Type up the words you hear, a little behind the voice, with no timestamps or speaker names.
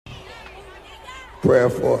Prayer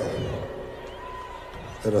for.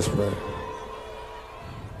 Let us pray.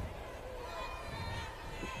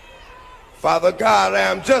 Father God, I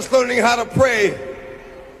am just learning how to pray.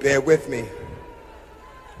 Bear with me.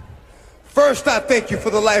 First, I thank you for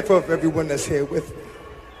the life of everyone that's here with me.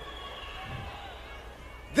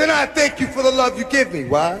 Then I thank you for the love you give me.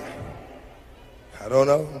 Why? I don't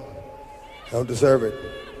know. I don't deserve it.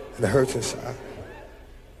 And it hurts inside.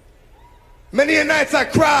 Many a nights I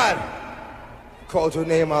cried, called your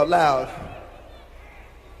name out loud,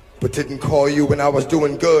 but didn't call you when I was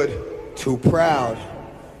doing good, too proud.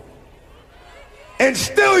 And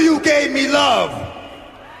still you gave me love.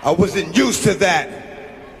 I wasn't used to that.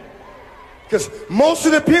 Because most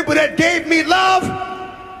of the people that gave me love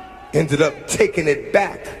ended up taking it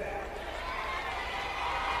back.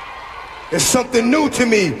 It's something new to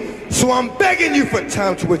me, so I'm begging you for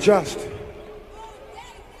time to adjust.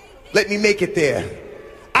 Let me make it there.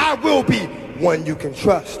 I will be one you can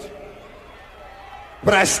trust.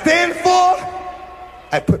 What I stand for,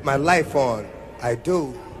 I put my life on. I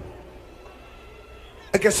do.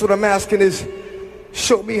 I guess what I'm asking is,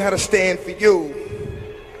 show me how to stand for you.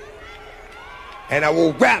 And I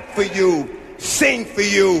will rap for you, sing for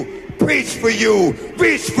you, preach for you,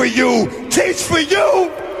 reach for you, teach for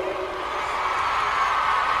you.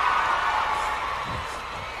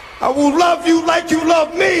 I will love you like you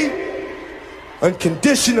love me,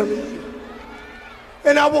 unconditionally.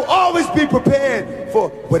 And I will always be prepared for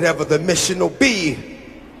whatever the mission will be.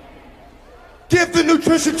 Give the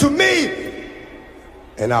nutrition to me,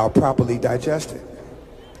 and I'll properly digest it.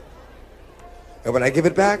 And when I give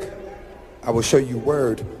it back, I will show you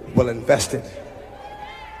word well invested.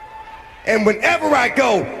 And whenever I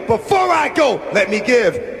go, before I go, let me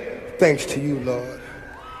give thanks to you, Lord,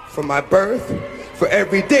 for my birth, for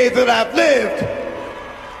every day that I've lived.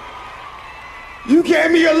 You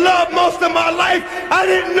gave me a love most of my life I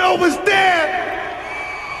didn't know was there.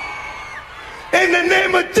 In the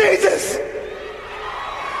name of Jesus,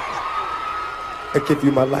 I give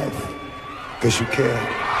you my life, because you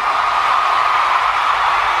care.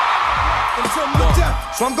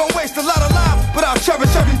 So I'm gonna waste a lot of lives, but I'll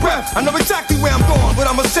cherish every breath. I know exactly where I'm going, but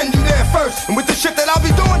I'ma send you there first. And with the shit that I'll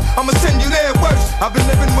be doing, I'ma send you there worse. I've been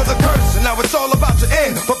living with a curse, and now it's all about to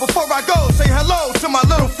end. But before I go, say hello to my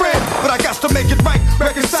little friend. But I got to make it right,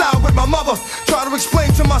 reconcile with my mother. Try to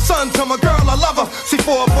explain to my son, tell my girl I love her.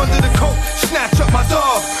 C4 up under the coat, snatch up my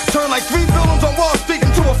dog. Turn like 3 villains on Wall Street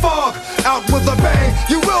into a fog. Out with a bang,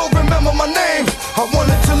 you will remember my name. I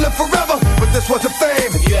wanted to live forever, but this wasn't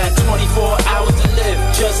fame. If you had 24 hours to live,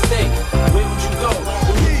 just think, where would you go?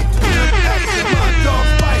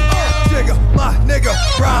 Jigga, my nigga,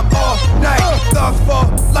 rhyme all night. Thugs for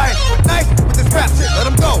life, nice with this rap shit, let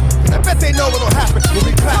them go. I bet they know what'll happen when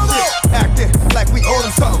we clap shit. Acting like we owe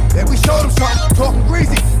them something, then we showed them something. Talking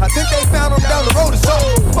greasy, I think they found them down the road or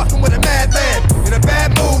something. Fucking with a madman, in a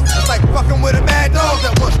bad mood. It's like fucking with a mad dog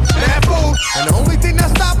that wants bad food. And the only thing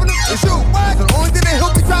that's stopping them is you. The only thing that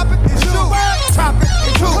he'll be dropping is you. Chop it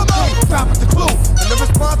and two, drop it the clue. And the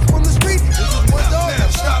response from the street is just one dog.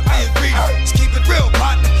 Now stop being greedy, just keep it real,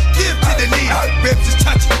 partner. Give to the need, ribs is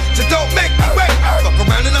touching, so don't make me wait. Fuck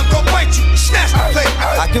around and I'm gon' bite you, snatch the plate.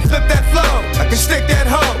 I can flip that flow, I can stick that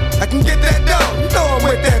hoe, I can get that dough. You know I'm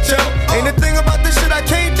with that, yo. Ain't a thing about this shit I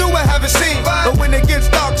can't do, I haven't seen. But when it gets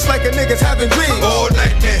dark, it's like a nigga's having dreams. All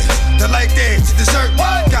night dance, the light dance, dessert,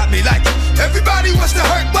 got me like it. Everybody wants to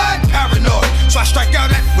hurt, what? Paranoid, so I strike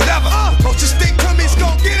out at whatever. Closest thing to me is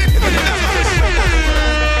gon' get it.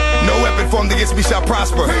 No weapon formed against me shall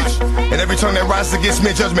prosper. And every tongue that rises against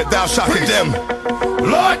me in judgment thou shalt condemn.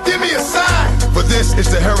 Lord, give me a sign. For this is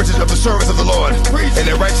the heritage of the service of the Lord. And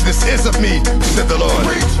the righteousness is of me, said the Lord.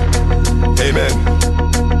 Amen.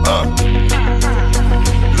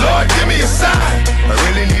 Lord, give me a sign. I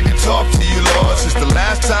really need to talk to you, Lord. Since the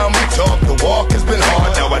last time we talked, the walk has been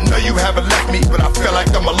hard. Now I know you haven't left me, but I feel like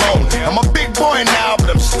I'm alone. I'm a big boy now, but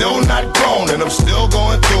I'm still not grown. And I'm still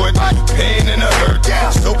going through it, pain and a hurt.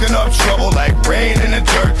 Soaking up trouble like rain in the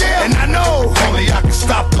dirt. And I know only I can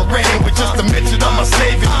stop the rain with just a mention of my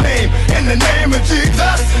Savior's name. In the name of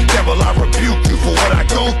Jesus, devil, I rebuke you for what I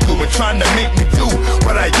go through and trying to make me do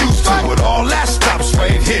what I used to. But all that stops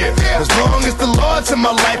right here. As long as the Lord's in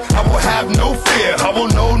my life, I will have no fear. I will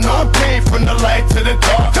know no pain from the light to the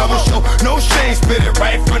dark. I will show no shame, spit it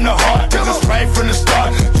right from the heart. Cause it's right from the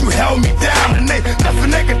start. You held me down and they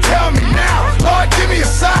nothing they can tell me now. Lord, give me a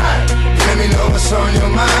sign. Let me know what's on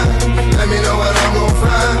your mind. Let me know what I'm gon'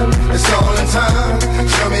 find. It's all in time.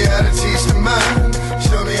 Show me how to teach the mind.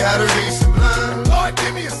 Show me how to reach the blind. Lord,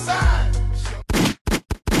 give me a sign.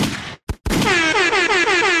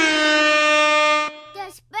 The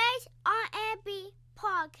Space R&B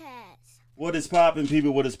What is poppin',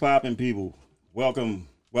 people? What is poppin', people? Welcome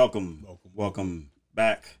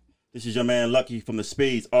back. This is your man Lucky from the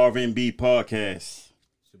Spades R&B podcast.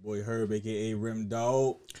 It's your boy Herb, aka Rim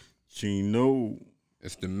Dog. Chino.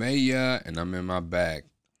 It's the mayor, and I'm in my bag.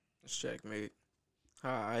 It's checkmate.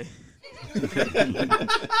 Hi.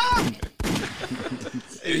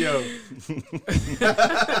 Hey, yo.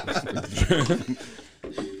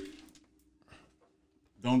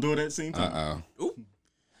 Don't do that scene. Uh-oh.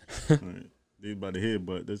 Right. They about to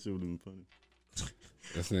headbutt. That shit would have been funny.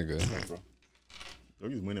 This nigga. Oh,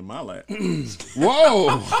 he's winning my lap.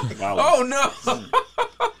 Whoa! Oh, no.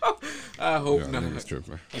 I hope Yo, not. nigga's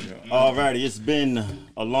tripping. Alrighty, it's been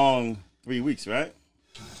a long 3 weeks, right?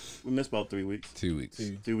 We missed about 3 weeks. 2 weeks.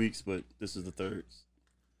 2 weeks, but this is the third.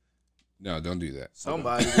 No, don't do that.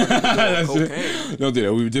 Somebody doing cocaine. Don't do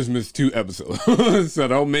that. We just missed 2 episodes. So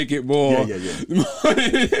don't make it more.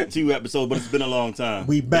 Yeah. 2 episodes, but it's been a long time.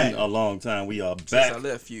 We back. Been a long time. We are Since back. I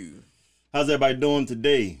left you. How's everybody doing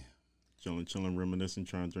today? Chilling, reminiscing,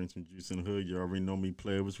 trying to drink some juice in the hood. You already know me,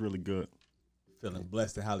 play. It was really good. Feeling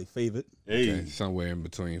blessed and highly favored. Hey. Okay, somewhere in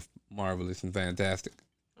between marvelous and fantastic.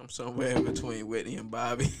 I'm somewhere in between Whitney and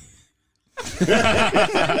Bobby. That's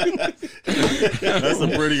a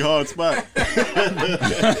pretty hard spot.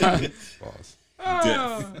 Pause.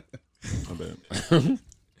 Death. My bad.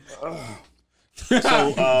 So,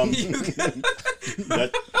 I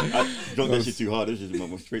drunk that shit too hard. This just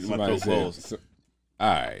went straight to my Somebody throat balls. said, all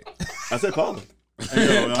right. I said pause.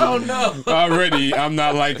 Oh, no. Already, I'm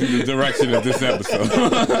not liking the direction of this episode.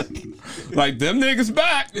 Like, them niggas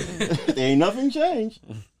back. Ain't nothing changed.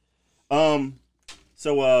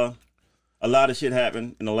 So a lot of shit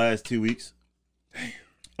happened in the last 2 weeks.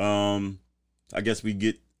 I guess we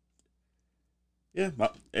get. Yeah,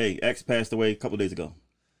 X passed away a couple days ago.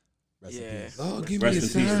 Rest in Yeah. peace. Oh, give Rest me in a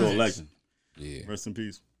peace to a sign. legend. Yeah. Rest in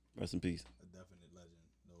peace. Rest in peace. A definite legend.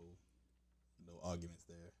 No arguments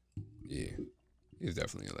there. Yeah. He's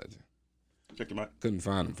definitely a legend. Check your mic. Couldn't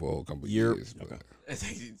find him for a whole couple Yep. years. But I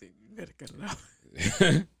think you better cut it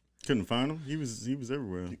out. Couldn't find him. He was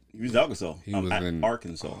everywhere. He was Arkansas. He was at in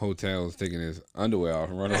Arkansas. hotels taking his underwear off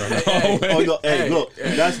and running around the hallway. Oh, look,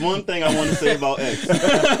 that's one thing I want to say about X.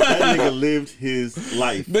 That nigga lived his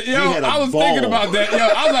life. But He yo, had a I was ball. thinking about that. Yo,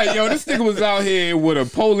 I was like, yo, this nigga was out here with a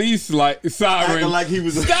police siren, Acting like he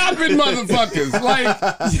was stopping motherfuckers.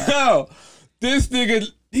 Like, yo, this nigga,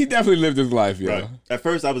 he definitely lived his life, yo. Right. At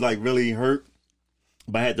first, I was like really hurt,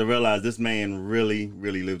 but I had to realize this man really,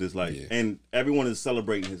 really lived his life, Yeah. and everyone is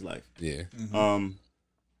celebrating his life. Yeah.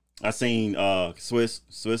 I seen Swiss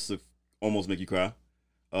almost make you cry,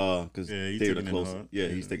 because Yeah, he they're the taking it closest. hard. Yeah,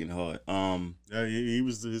 he's taking it hard. Yeah, he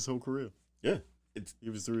was his whole career. Yeah, He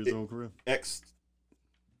was through his whole career. X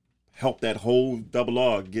helped that whole double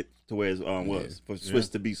R get to where it was for Swiss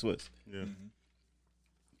to be Swiss. Yeah.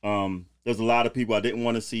 There's a lot of people I didn't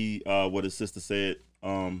want to see what his sister said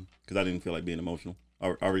because I didn't feel like being emotional. I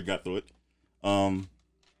already got through it.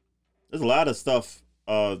 There's a lot of stuff.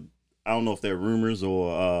 I don't know if they're rumors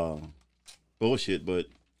or bullshit, but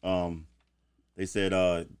they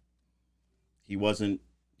said he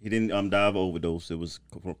didn't die of overdose. It was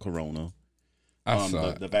corona. I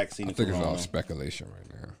saw the vaccine. I of think it's all corona. speculation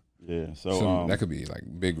right now. Yeah. So So that could be like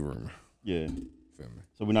big rumor. yeah. Feel me?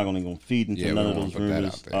 So we're not gonna feed into Yeah, none we of won't those put that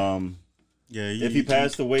rumors. out there. Yeah. If he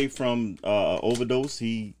passed away from overdose,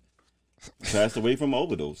 he passed away from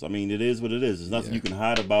overdose. I mean, it is what it is. There's nothing Yeah. you can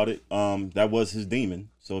hide about it. That was his demon.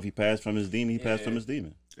 So if he passed from his demon, he passed from his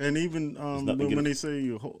demon. And even nothing when get- they say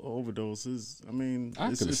overdoses, I mean, I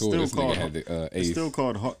it's could have still sworn this called nigga had the it's ace. still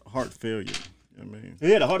called heart failure. I mean, He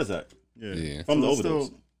had a heart attack. yeah, From the it's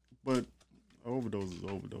overdose. but overdose is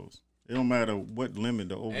overdose. It don't matter what limit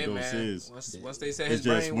the Hey, overdose man. is. Once they said It's his just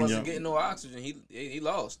brain when wasn't you're- getting no oxygen, he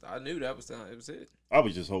lost. I knew that was it. I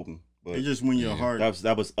was just hoping, but It's just when your heart.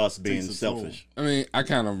 that was us being takes a toll. selfish. I mean, I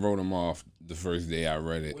kind of wrote him off the first day I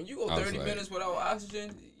read it. When you go I was 30 like, minutes without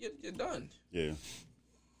oxygen, you're done. Yeah.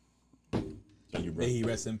 Thank you, bro. May he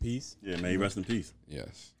rest in peace. Yeah, may he rest in peace.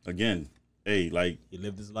 Yes. Again, hey, like, He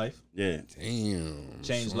lived his life, yeah, Damn.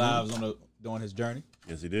 changed son. lives during his journey,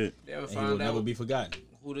 yes, he did. They ever and he will find never out be forgotten.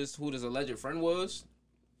 who this alleged friend was?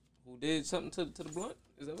 Who did something to the blunt?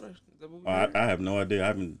 Is that what we I heard? have no idea. I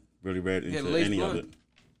haven't really read Yeah, into lace any blunt. of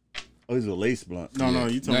it. Oh, he's a lace blunt. No, Yeah.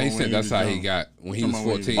 you talking No, he about said when that's he was how he young. got when he was Talking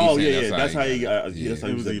about when he 14. was- Oh he yeah, said yeah. That's how he got. Yeah. That's how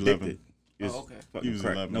he It was was addicted. 11. He was Oh, okay. fucking He was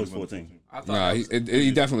crack. 11. No, it was 14. I thought Nah, that was,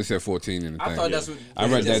 he definitely said 14 in the I thing. thought that's what I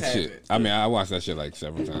read just that shit. happened. I mean, I watched that shit like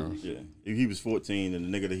several times. Yeah, he was 14,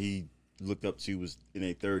 and the nigga that he looked up to was in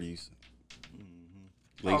their 30s.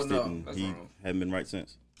 Laced Oh, no, it, and that's he wrong. hadn't been right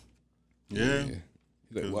since. Yeah.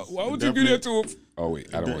 He's like, why would you do that to him? Oh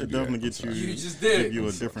wait, I don't want to do that. Definitely get you. You just did it. Give you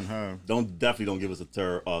a different high. Definitely don't give us a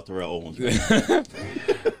Terrell Owens.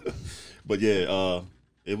 But yeah,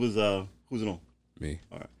 it was who's it on? Me.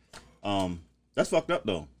 All right. That's fucked up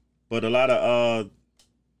though. But a lot of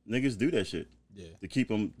niggas do that shit. Yeah. To keep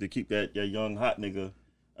that young hot nigga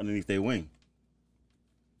underneath their wing.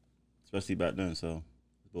 Especially back then, so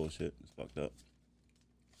it's bullshit. It's fucked up.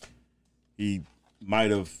 He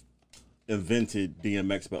might have invented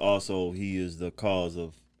DMX, but also he is the cause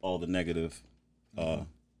of all the negative in the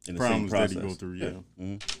same Problems process. that he go through, yeah.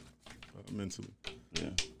 Mm-hmm. Mentally.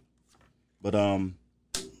 Yeah. But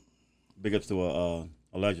big ups to a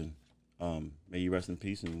legend. May he rest in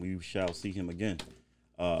peace, and we shall see him again.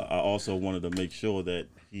 I also wanted to make sure that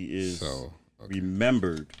he is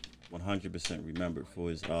remembered, 100% remembered for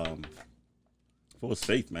his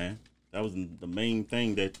faith, man. That was the main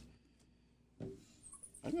thing that.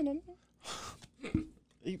 I don't know.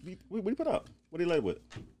 What he put up? What did he lay with?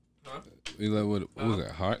 You led with what was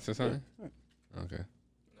it? Hearts or something? Yeah. Okay.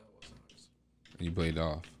 No, it wasn't Hearts. And you played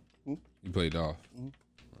off. Hmm? You played off. Mm-hmm.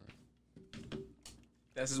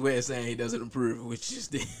 That's his way of saying he doesn't approve of what you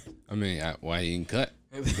just did. I mean, why he didn't cut?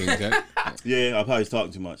 He didn't cut? Yeah, I probably was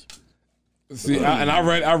talking too much. See, I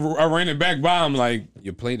ran it back by him like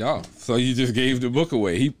you played off, so you just gave the book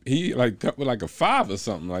away. He like cut with like a 5 or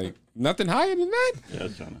something, like nothing higher than that. Yeah, I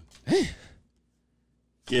was trying to.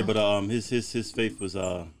 Yeah, but his faith was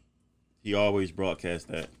he always broadcast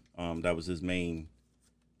that. That was his main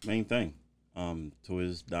thing to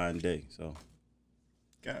his dying day. So,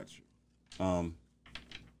 Gotcha.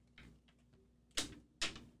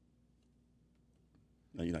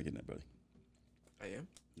 No, you're not getting that, buddy. I am.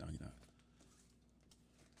 No, you're not.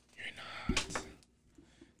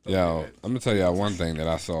 Yo, I'm gonna tell y'all one thing that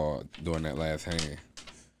I saw during that last hand.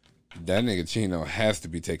 That nigga Chino has to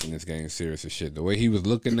be taking this game serious as shit. The way he was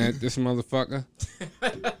looking at this motherfucker.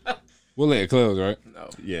 We'll let it close, right? No.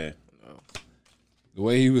 Yeah. No. The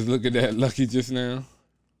way he was looking at Lucky just now.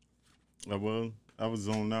 I was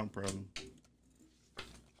zoning out probably.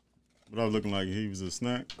 But I was looking like he was a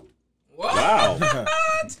snack. What? Wow.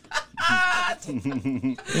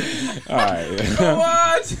 All right.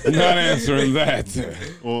 What? Not answering that.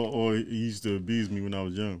 Or he used to abuse me when I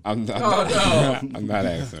was young. I'm not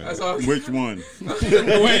answering. That's all. Which one?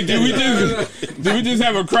 Wait, did we just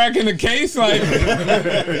have a crack in the case? Like,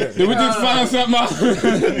 did we just find something out?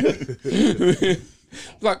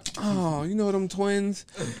 Like, oh, you know them twins?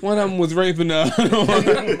 One of them was raping the other one.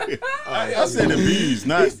 I said abuse,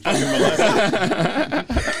 not fucking molested.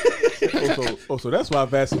 So that's why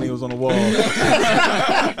Vaseline was on the wall.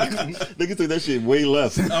 Nigga took that shit way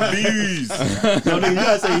left. Abuse. So nigga, you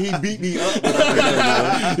gotta say he beat me up.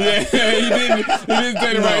 Yeah, he didn't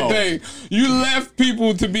say the right thing. You left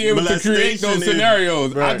people to be able to create those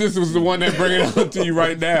scenarios. Right. I just was the one that bring it up to you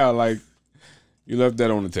right now. Like, you left that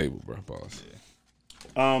on the table, bro. Pause.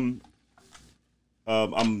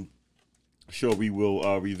 I'm sure we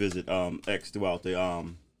will revisit X throughout the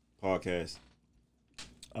podcast.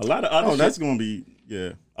 A lot of other shit. That's gonna be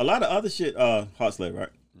A lot of other shit. Hot Slave, right?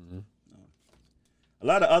 Mm-hmm. A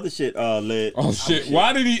lot of other shit led. Oh shit!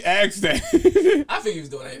 Why did he ask that? I think he was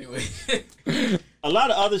doing that anyway. A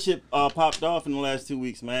lot of other shit popped off in the last 2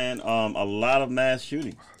 weeks, man. A lot of mass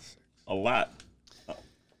shootings. A lot.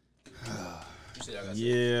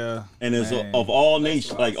 Yeah. And it's of all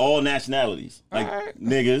nations, like all nationalities, like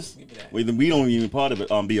niggas. We don't even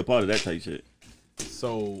be a part of that type shit.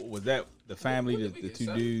 So was that the family, the 2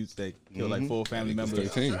 dudes that killed like 4 family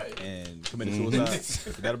members and committed suicide? Is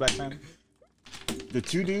that a black family? The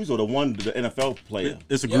 2 dudes or the NFL player?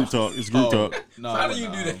 It's a group talk. It's group talk. No, How do you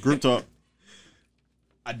do that? Group talk.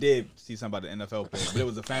 I did see something about the NFL player, but it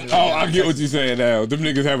was a family. Oh, I get what you're saying now. Them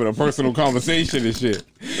niggas having a personal conversation and shit.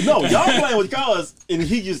 No, y'all playing with cuz, and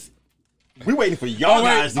he just. We waiting for y'all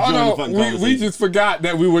guys to join the fucking conversation. We just forgot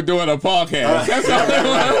that we were doing a podcast. That's all it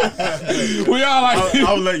was. We all like.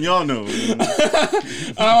 I was letting y'all know.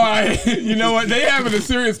 All right. You know what? They having a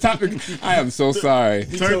serious topic. I am so sorry.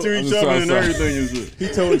 Turn to each other and everything is it. He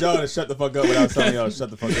told y'all to shut the fuck up without telling y'all to shut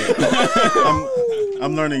the fuck up.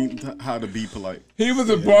 I'm learning how to be polite. He was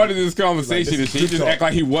a part of this conversation and shit. He just talk. act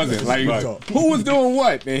like he wasn't. Like, who was doing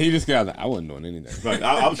what? And he just got like, I wasn't doing anything. Right,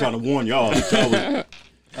 I was trying to warn y'all. That y'all was,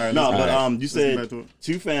 All right, no, let's- but you said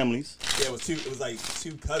 2 families. Yeah, it was 2. It was like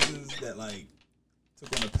 2 cousins that like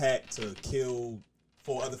took on a pact to kill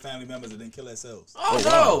 4 other family members and then kill themselves. Oh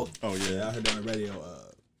no! Oh Yeah, yeah. I heard that on the radio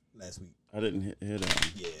last week. I didn't hear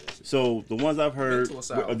that. Yeah, that shit. So the ones I've heard, Mental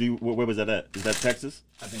assault. where was that at? Is that Texas?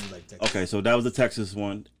 I think it was like Texas. Okay, so that was the Texas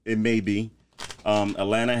one. It may be.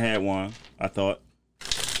 Atlanta had one, I thought.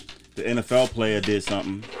 the NFL player did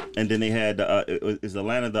something, and then they had is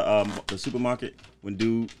Atlanta the supermarket when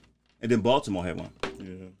dude, and then Baltimore had one.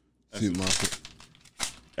 Yeah. Supermarket.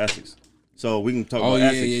 Essex. So we can talk about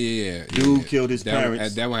Essex. Yeah. Dude killed his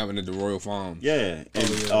parents. That one happened at the Royal Farm. Yeah,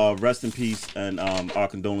 and rest in peace, and our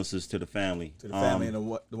condolences to the family. To the family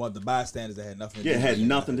and the bystanders that had nothing. It had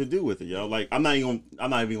nothing to do with it, yo. Like I'm not even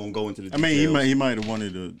gonna go into the details. I mean, he might have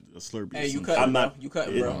wanted a Slurpee. Hey, you cutting? You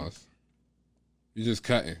cutting, bro? You just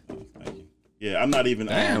cutting. Thank you. Yeah, I'm not even.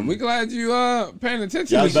 Damn, we glad you paying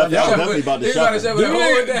attention. Y'all definitely about to shop.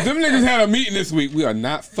 Them niggas had a meeting this week. We are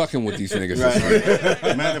not fucking with these niggas.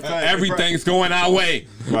 Right. Matter of fact, everything's going our way.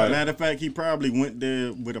 Right. Matter of fact, he probably went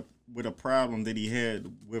there with a problem that he had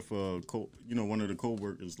with one of the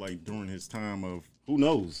coworkers, like during his time of who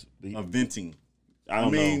knows of venting. I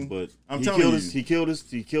don't know, but I'm telling you, he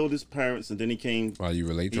killed his parents, and then he came. Why you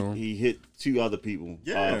relate to him? He hit 2 other people.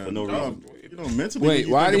 For no reason. Mentally. Wait,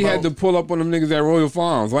 why did he had to pull up on them niggas at Royal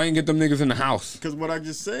Farms? Why didn't get them niggas in the house? Because what I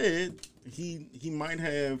just said, he might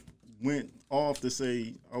have went off to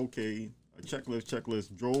say, okay, a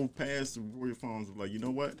checklist, drove past the Royal Farms, was like, you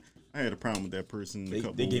know what? I had a problem with that person.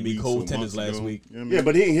 They gave me cold tenders last week. You know what I mean? Yeah,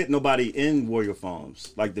 but he ain't hit nobody in Warrior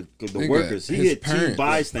Farms, like the workers. He hit 2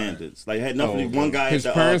 bystanders. Like had nothing. One guy at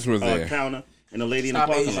the counter and a lady in the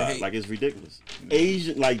parking lot. Like it's ridiculous.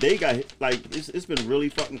 Asian, like they got hit, like it's been really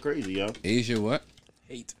fucking crazy, yo. Asia what?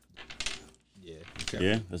 Hate. Yeah. Okay.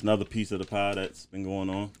 Yeah, there's another piece of the pie that's been going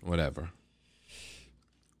on. Whatever.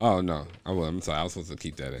 Oh no, I'm sorry. I was supposed to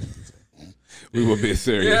keep that in. We will be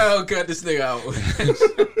serious. Yeah, I'll cut this nigga out.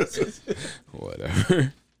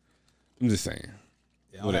 Whatever. I'm just saying.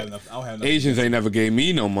 Yeah, I don't have enough. Asians ain't never gave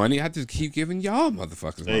me no money. I just keep giving y'all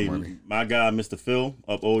motherfuckers my money. My guy, Mr. Phil,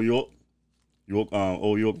 up Old York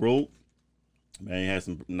Road. Man, he had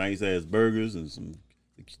some nice ass burgers and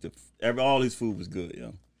all his food was good,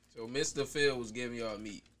 yo. So Mr. Phil was giving y'all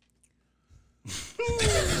meat.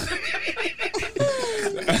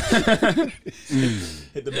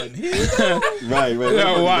 Hit the button. Right.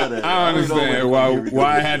 Yeah, I understand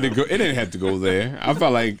why I had to go. It didn't have to go there. I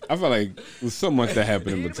felt like there's so much that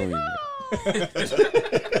happened in between.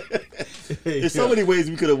 There's so many ways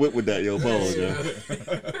we could have went with that, yo. Pause, yo.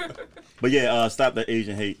 But yeah, stop the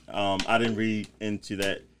Asian hate. I didn't read into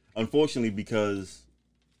that, unfortunately, because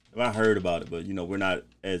I heard about it, but we're not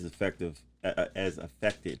as affected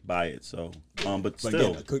by it. So, but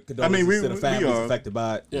still, I mean, we are affected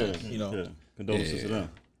by it. Yeah, condolences to them.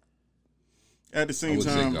 At the same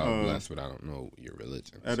time, God bless, but I don't know your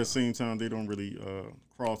religion. At the same time, they don't really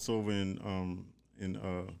cross over in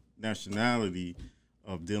nationality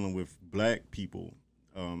of dealing with black people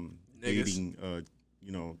dating,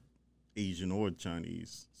 Asian or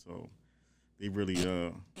Chinese. So they really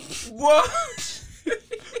what?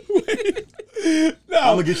 No.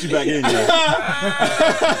 I'm gonna get you back in, yo.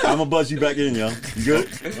 I'm gonna buzz you back in, yo. You good?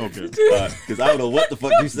 Okay. Because I don't know what the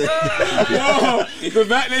fuck you said. The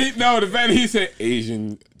fact that he said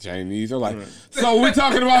Asian, Chinese, I'm like, so we're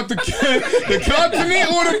talking about the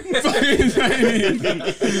continent or the fucking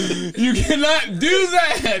Chinese? You cannot do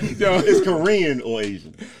that. Yo. It's Korean or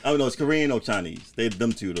Asian. I don't know. It's Korean or Chinese.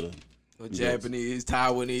 Them two to or Japanese,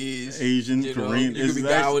 Taiwanese, Asian, Korean. You could be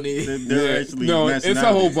Taiwanese. They're actually it's a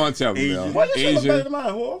whole bunch of them. Asian. Why you say better than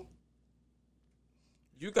mine, whore?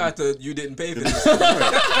 You didn't pay for this. This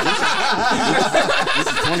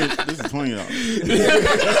is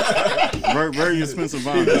 $20. Very expensive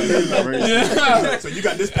volume. So you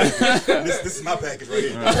got this package. This is my package right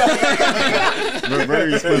here.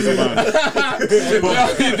 Very expensive volume.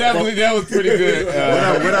 Definitely, that was pretty good.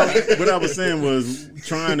 What I was saying was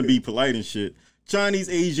trying to be polite and shit. Chinese,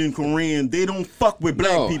 Asian, Korean, they don't fuck with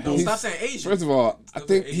black people. Stop saying Asian. First of all, I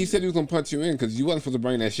think he said he was gonna punch you in because you wasn't supposed to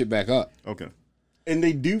bring that shit back up. Okay. And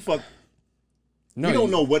they do fuck. No, we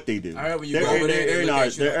don't know what they do. I heard when you go over there, they're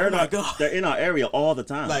in our area all the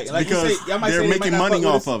time. Like because they're making money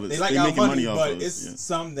off of it. They like our money, but it's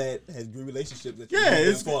some that has good relationships that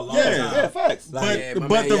it's for a long time. Yeah, facts.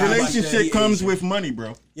 But the relationship comes with money,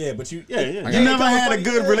 bro. Yeah, but you never had a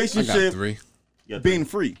good relationship being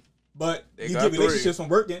free. But you get relationships from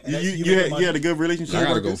working. And you had a good relationship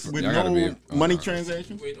with no money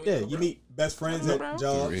transactions. Yeah, you meet best friends at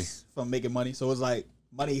jobs from making money. So it's like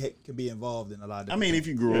money can be involved in a lot of different things. If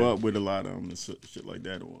you grew up with a lot of shit like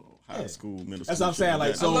that, or high school, middle school. That's what I'm saying.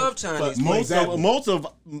 Like, so I love Chinese. Most of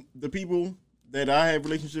the people that I have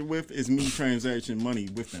relationship with is me transacting money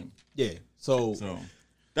with them. Yeah. So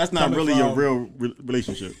that's not really a real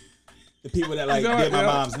relationship. The people that did my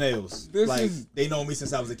mom's nails, they know me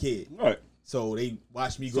since I was a kid. Right. So they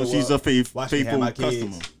watch me grow up. So she's a faithful my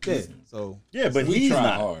customer. kids. Yeah. So but he's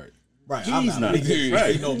not hard. Right, He's not. Dude.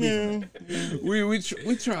 Right. No beef.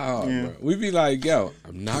 We try hard, Yeah. bro. We be like, yo,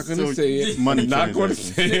 I'm not gonna So, say it. money I'm not gonna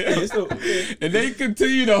transactions. say it. It's no- yeah. And they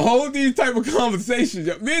continue to hold these type of conversations.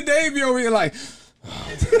 Yo, me and Dave be over here like,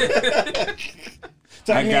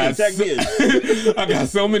 Tag me in, tag me in. I got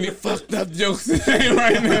so many fucked up jokes to say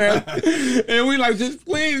right now. And we like, just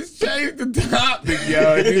please change the topic,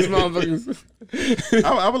 yo. These motherfuckers.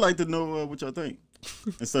 I would like to know what y'all think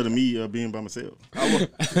instead of me being by myself.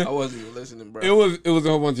 I wasn't even listening, bro. It was a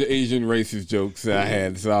whole bunch of Asian racist jokes that I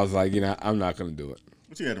had. So I was like, I'm not gonna do it.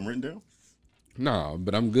 What you had them written down? No,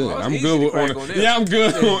 but I'm good. Oh, it's I'm easy good to with crack on them. I'm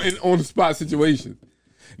good on the spot situations.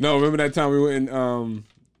 No, remember that time we went in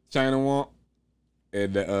China Walk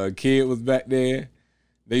and the kid was back there.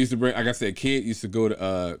 They used to bring, like I said, kid used to go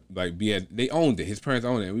to they owned it. His parents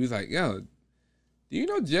owned it. And we was like, yo, do you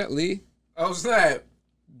know Jet Li? Oh snap!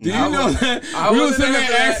 Do you know that? We was sitting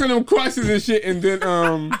there asking them questions and shit, and then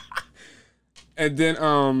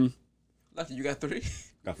Lucky you got 3.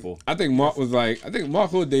 Got 4. I think Mark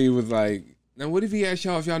or Dave was like, now what if he asked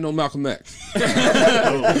y'all if y'all know Malcolm X?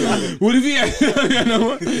 What if he asked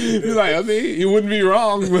y'all? He's like, I mean, he wouldn't be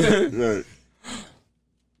wrong. Right.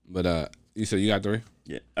 But you said you got 3?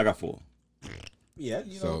 Yeah, I got 4. Yeah,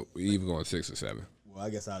 you know. So we either going 6 or 7. Well, I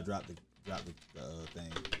guess I'll drop the thing.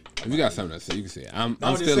 If you got something to say, you can say it. I'm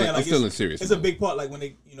just still saying, like, in serious. It's a big part, like when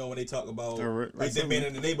they talk about right, like them being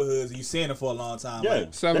in the neighborhoods and you seeing them for a long time. Yeah,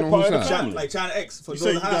 like, 7 they're on part who of the side? family. Like China X for You going say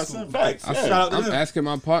to you high got school. some Like, facts. shout out to I'm them. asking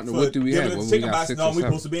my partner, For what do we giving have? us What we chicken got box. 6 No, or we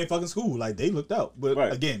 7? supposed to be in fucking school. Like they looked out, but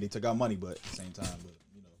Right. again, they took our money, but at the same time, but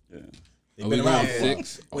you know, Yeah. they've Are we been going around for a while.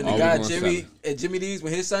 6? When or the are guy we going Jimmy 7? at Jimmy D's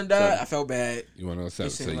when his son died, I felt bad. You want to go 7?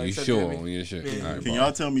 seem So like you such sure Jimmy. on your shit? Yeah. All right, Can bro.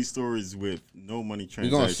 y'all tell me stories with no money We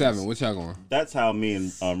transactions? going 7. What y'all going? That's how me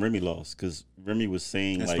and Remy lost, because Remy was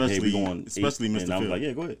saying like, "Hey, we going 8," especially Mr. and I was Phil. like,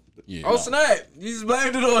 "Yeah, go ahead." Yeah. Oh snap! You just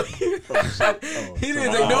blamed it on him. He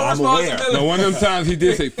didn't take no I'm aware. responsibility. No, one of them times he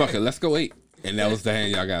did say, "Fuck it, let's go 8," and that was the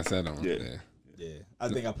hand y'all got set on. Yeah. Yeah, I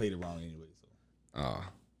think I played it wrong anyway. So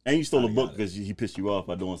And you stole a I book got it. because he pissed you off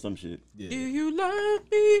by doing some shit. Do yeah, you love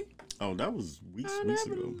me? Oh, that was weeks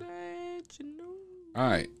Never ago. let you know. All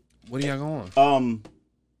right, what are y'all going?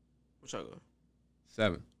 What y'all go?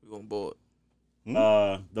 7. We going board.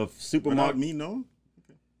 The Without supermarket. me, no.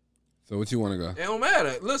 So what you want to go? It don't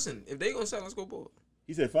matter. Listen, if they gonna sell, let's go board.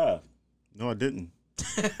 He said 5. No, I didn't.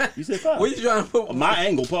 You said 5. What you trying to put? My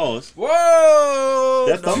angle. Pause. Whoa!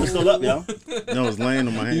 That thumb is still up, y'all. No, it's laying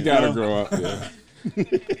on my hand. You gotta No. grow up. Yeah.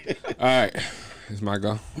 All right, it's my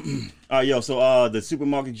go. Yo, so the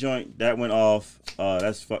supermarket joint that went off.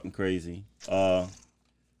 That's fucking crazy.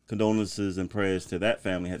 Condolences and prayers to that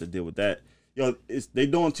family. Had to deal with that. Yo, they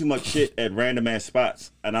doing too much shit at random ass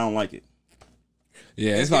spots, and I don't like it.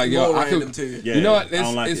 Yeah, it's It's like getting yo, more I random could. too. Yeah, You know what? I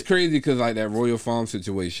don't like It's it. crazy because like that Royal Farm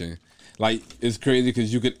situation. Like it's crazy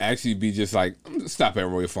because you could actually be just like, I'm gonna stop at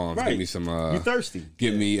Royal Farms, Right. give me some You thirsty?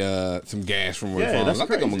 get me some gas from Royal Yeah, Farms. that's I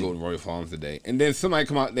think I'm gonna crazy. go to Royal Farms today. And then somebody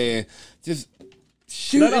come out there just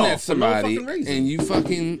shooting Let off at for no somebody fucking reason. and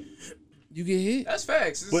you get hit. That's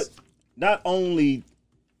facts. But not only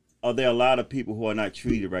are there a lot of people who are not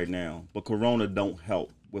treated right now, but Corona don't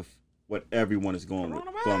help with what everyone is going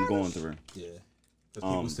through. yeah. Because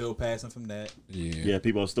people still passing from that. Yeah,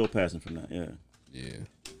 people are still passing from that. Yeah. Yeah.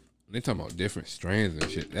 They talking about different strands and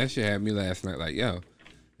shit. That shit had me last night like, yo,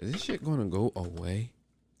 is this shit gonna go away?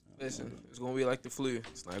 Listen, it's gonna be like the flu.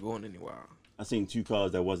 It's not going anywhere. I seen 2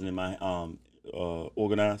 cars that wasn't in my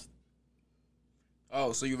organized.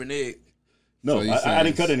 Oh, so you reneged? No, So you I saying-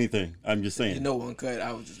 didn't cut anything. I'm just saying. You know one cut.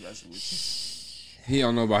 I was just messing with He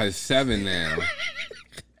don't know about his 7 now. you.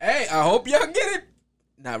 Hey, I hope y'all get it.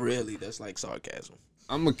 Not really. That's like sarcasm.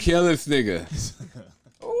 I'm gonna kill this nigga.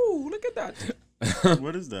 Oh, look at that.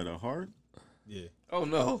 What is that? A heart? Yeah. Oh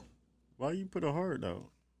no. Why you put a heart out?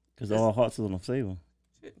 Because all hearts are on the table.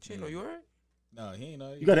 Chino, you alright? No, he ain't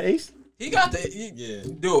know. You got an ace? He got that. Yeah.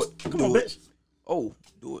 Do it. Come do on, it. bitch. Oh,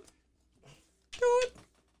 do it. Do it.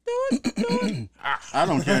 Do it. Do it. I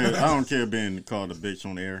don't care. I don't care being called a bitch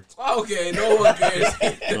on the air. Okay, no one cares.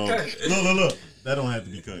 So, look. That don't have to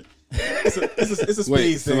be cut. It's a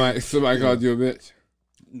Wait, space thing. somebody called you a bitch?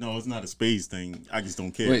 No, it's not a spades thing. I just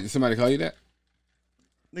don't care. Wait, did somebody call you that?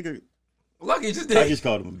 Nigga, Lucky just I did. just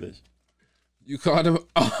called him a bitch. You called him?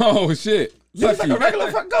 Oh shit! It's like Lucky. a regular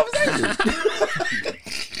fucking conversation.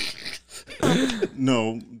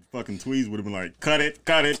 no, fucking Tweez would have been like, cut it.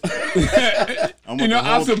 You know,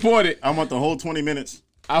 I support it. I want the whole 20 minutes.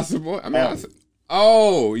 I support. I mean,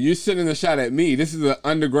 oh, you're sending a shot at me. This is an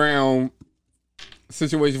underground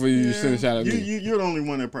situation where you just send a shot at me. You're the only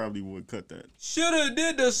one that probably would cut that. Shoulda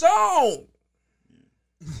did the song.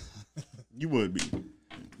 You would be.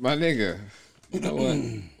 My nigga. You know what?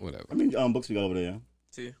 Whatever. I mean, books we got over there.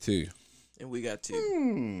 Two. And we got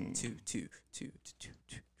two. Two.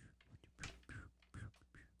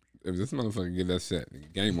 If this motherfucker get that set,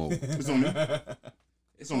 game over. It's on me.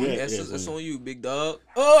 It's on, it's on you, big dog.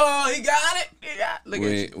 Oh, he got it. Look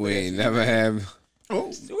at you. We ain't never have.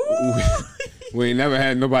 We ain't never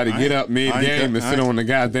had nobody get up mid game and sit on the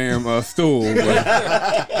goddamn stool. But.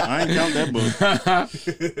 I ain't count that book.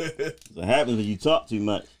 What happens when you talk too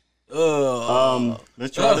much?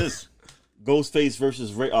 Let's try this. Ghostface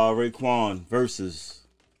versus Raekwon versus.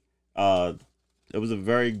 It was a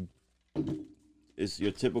very. It's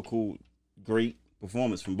your typical great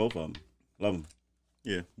performance from both of them. Love them.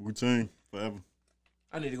 Yeah, Wu-Tang forever.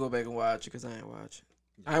 I need to go back and watch it because I ain't watch it.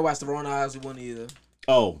 I ain't watched the Ron Isley one either.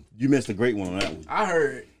 Oh, you missed a great one on that one. I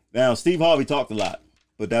heard. Now Steve Harvey talked a lot,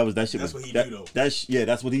 but that shit That's was what he that, do, though.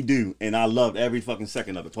 That's what he do, and I loved every fucking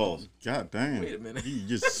second of it. Pause. God damn. Wait a minute. You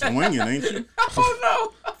just swinging, ain't you? Oh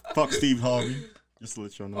no. Fuck Steve Harvey. Just to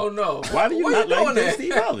let y'all know. Oh no. Why do you not like that?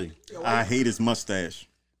 Steve Harvey? I hate his mustache.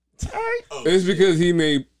 It's because he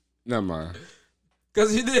made. Never mind.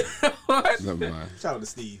 Because you did. What? Never mind. Shout out to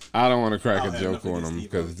Steve. I don't want to crack I a don't joke have nothing on him against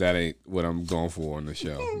Steve because that ain't what I'm going for on the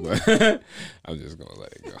show. But I'm just gonna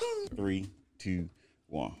let it go. 3, 2,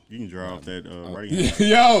 1. You can draw off that right hand.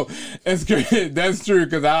 Yo, it's great. That's true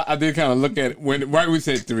because I did kind of look at it when we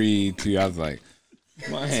said 3, 2. I was like,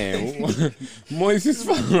 my hand moist as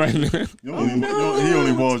fuck right now. He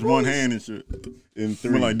only washed one hand and shit. In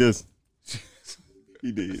 3. Went like this.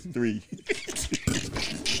 He did 3.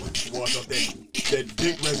 Wash off that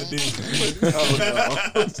dick residue.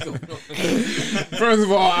 First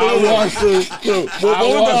of all, I washed it. What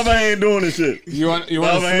was the other hand doing this shit? You want to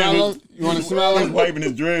smell him? You want to smell him? Wiping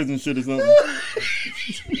his dreads and shit or something.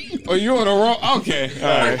 Oh, you on a roll? Okay, all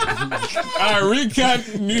right. All right,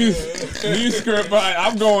 recut new script.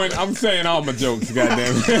 I'm saying all my jokes,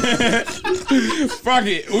 goddamn. Fuck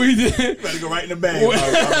it, we did. Better go right in the bag.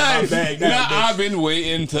 My bag now, Now I've been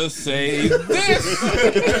waiting to say this.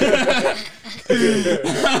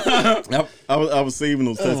 I was saving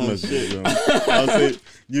those text messages. Yo. I was saying,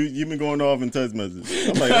 you've been going off in text messages.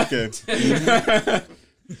 I'm like, okay.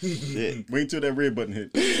 Wait until that red button hit.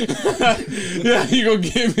 Yeah, you gonna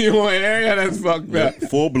give me one area that's fucked up.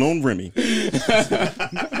 Full blown Remy. Yeah,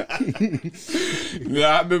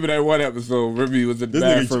 I remember that one episode. Remy was in the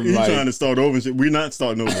This bathroom. nigga, he like, trying to start over and shit. We're not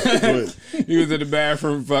starting over. Go ahead. He was in the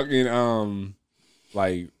bathroom, fucking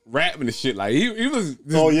like rapping and shit. Like he was.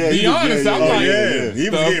 Oh, yeah, Be he was- honest, yeah, I'm yeah. like, Oh, yeah. He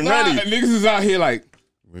was the getting ready. fuck? And niggas is out here like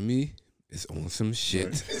Remy is on some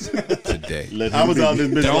shit today. I was out this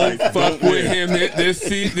bitch Don't like, fuck with him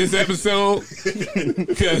this episode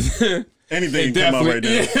because anything come out right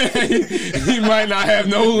now. he might not have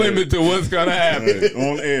no limit to what's gonna happen. Right,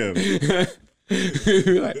 on air.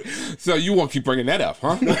 Like, so you won't keep bringing that up,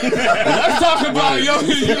 huh? Let's talk about you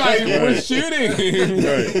like we're shooting.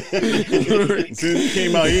 Right. As soon as he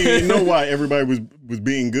came out, he didn't know why everybody was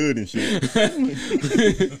being good and shit.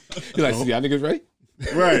 You're like, see, y'all niggas ready?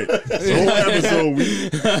 Right. The whole episode,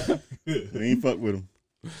 we ain't fuck with him.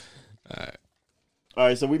 All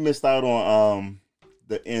right, so we missed out on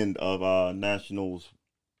the end of National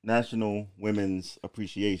Women's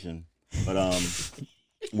Appreciation, but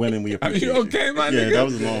women we Are appreciate. you okay, my Yeah, nigga? that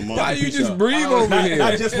was a long month. Why you just breathe over here?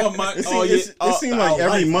 Not just 1 month. It Oh, seems yeah. like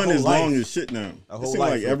every month our is whole long life. as shit now. Our It whole seems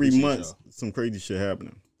life like we every appreciate month y'all. some crazy shit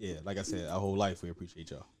happening. Yeah, like I said, our whole life we appreciate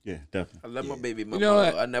y'all. Yeah, definitely. I love my baby mama. You know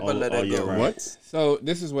what? I never Oh, let oh, her yeah, go. right. What? So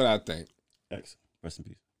this is what I think. X, rest in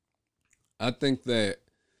peace. I think that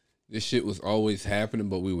this shit was always happening,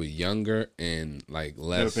 but we were younger and like Never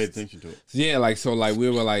less. paid attention to it. Yeah, like so, like we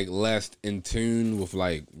were like less in tune with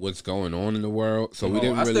like what's going on in the world, so we Oh,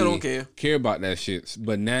 didn't I really still don't care. about that shit.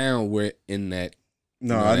 But now we're in that.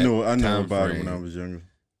 No, You know, I that know time about it frame. when I was younger.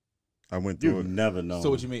 I went You through it. never know. So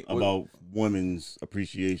what you mean? About women's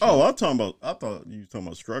appreciation? Oh, I thought you were talking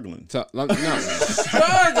about struggling. No,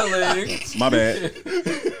 Struggling. My bad.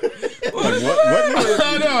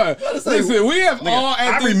 what? No, listen, we have all.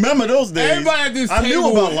 At I this, remember those days. everybody at this I table.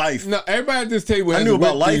 knew about life. No, everybody at this table. I Has knew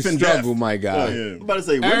about went through life and struggle, death. my guy. Yeah. I'm about to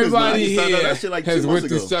say women's. Everybody I started here that shit like 2 has went months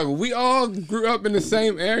through ago. struggle. We all grew up in the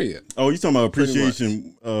same area. Oh, you talking about Pretty much.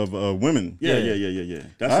 appreciation of women? Yeah.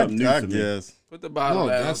 That's something new I to me. guess. Put the bottle No,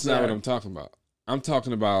 down. that's not what I'm talking about. I'm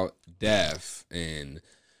talking about death and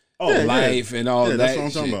Oh, Yeah, life and all Yeah, that that's what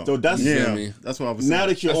I'm talking shit. about. So that's You feel Yeah, me? that's what I was now saying.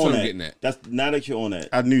 that you're That's on what I'm that. getting at. That's now that you're on that.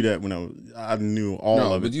 I knew that when I knew all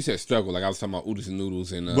No, of but it. you said struggle. Like I was talking about oodles and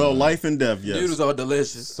noodles and Well, life and death, yes. Noodles are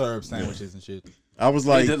delicious. Serve sandwiches and shit. I was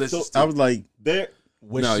like, delicious, I was like, There,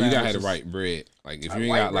 which No, you gotta have the sandwiches- right bread. Like if you Like ain't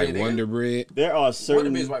white got like bread, nigga. Wonder Bread, There are Wonder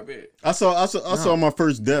certain. Bread's white bread. I saw my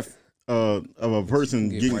first death of a person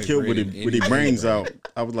get getting white killed with bread their in brains out.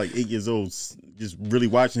 I was like 8 years old, just really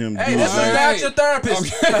watching him. Hey, do this his is last- not your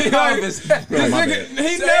therapist. Okay. Therapist. This my nigga,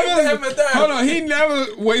 he Say never. him a therapist. Hold on, he never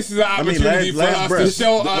wastes the opportunity last for us breath. to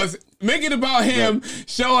show us, make it about him,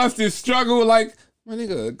 show us this struggle. Like, my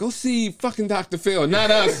nigga, go see fucking Dr. Phil,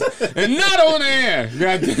 not us, and not on air.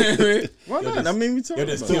 God damn it. Why not? I mean, we talking Yo,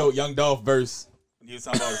 this about. killed Young Dolph verse. He was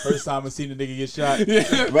talking about the first time I seen the nigga get shot. Yeah.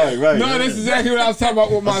 Right. No, that's exactly what I was talking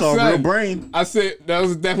about with my I saw son. real brain. I said that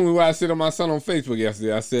was definitely what I said on my son on Facebook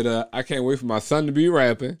yesterday. I said I can't wait for my son to be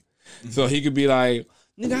rapping, so he could be like,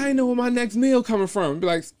 "Nigga, I ain't know where my next meal coming from." Be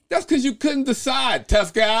like, "That's because you couldn't decide,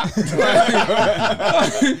 tough guy.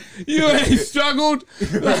 You ain't struggled."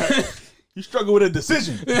 You struggle with a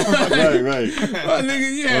decision. Right. Well,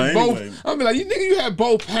 nigga, you had Well, anyway. both. I'm be like, you had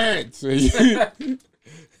both parents. It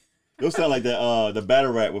would sound like the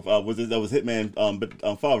battle rap with that was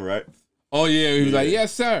Hitman father, right? Oh yeah, he was like,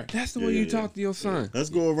 "Yes, sir." That's the way you yeah. talk to your son. Let's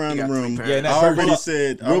go around the room. Yeah, and I that's already Real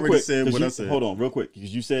said quick, what I said. Hold on, real quick,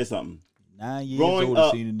 because you said something. 9 years Growing old,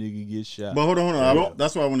 up- seen a nigga get shot. But hold on.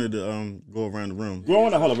 That's why I wanted to go around the room.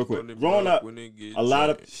 Growing up, hold on, real quick. Growing up, a lot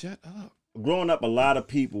of Shut up. growing up, a lot of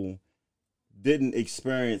people didn't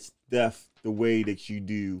experience death the way that you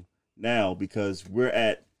do now because we're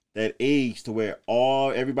at that age to where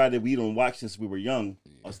everybody that we don't watch since we were young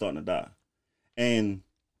are starting to die. And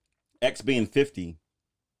X being 50,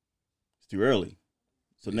 it's too early.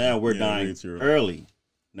 So now we're Yeah, dying way too early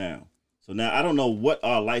now. So now I don't know what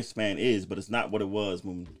our lifespan is, but it's not what it was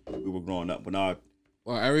when we were growing up. When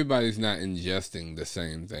Well, everybody's not ingesting the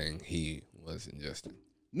same thing he was ingesting.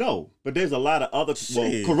 No, but there's a lot of other.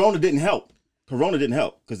 Well, Shit. Corona didn't help. Corona didn't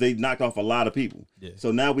help because they knocked off a lot of people. Yeah.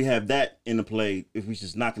 So now we have that in the play. If we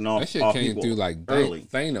just knocking off That shit off came people through like early.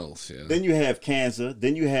 Thanos. Yeah. Then you have cancer.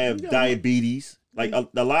 Then you have diabetes. Like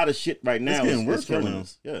a lot of shit right now getting is worse right killing now.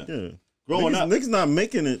 us. Yeah. Yeah. Growing up. Niggas not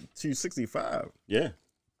making it to 65. Yeah.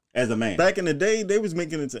 As a man. Back in the day, they was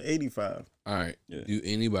making it to 85. All right. Yeah. Do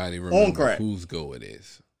anybody remember crack. whose go it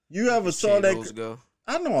is? You ever saw that? Those go.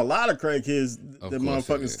 I know a lot of crackheads Of that course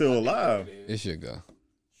it motherfuckers is. still alive. It should go.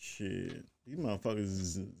 Shit. These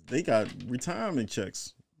motherfuckers, they got retirement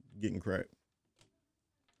checks getting cracked.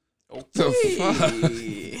 The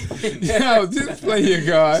fuck? Yo, just play your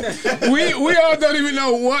card. We all don't even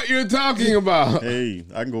know what you're talking about. Hey,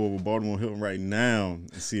 I can go over Baltimore Hilton right now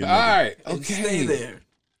and see a All nigga. right. And Okay. stay there.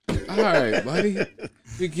 All right, buddy.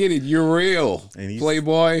 You get it. You're real. And he's-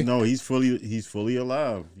 Playboy. No, he's fully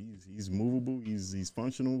alive. He's movable. He's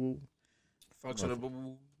functionable.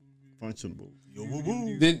 Functionable. Functionable. Yo, woo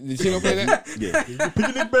woo. Did you know play that? Yeah.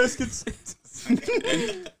 Picnic baskets.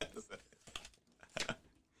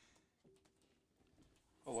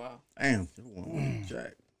 Oh wow. Damn.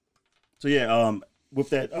 Jack. So yeah. With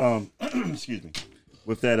that. Excuse me.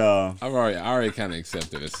 With that. I already kind of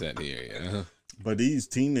accepted a set here. Yeah. But these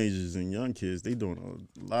teenagers and young kids, they doing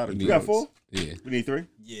a lot of You got drugs. 4? Yeah. We need 3.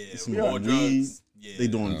 Yeah, Some more weed. drugs. Yeah. They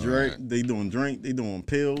doing All drink. right. They doing drink. They doing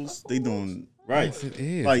pills. They doing Right. Yes, it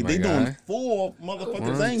is. like my they guy. doing 4 motherfucking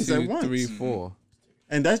 1, things 2, at once. 3, 4.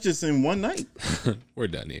 And that's just in one night. We're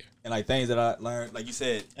done here. And like things that I learned, like you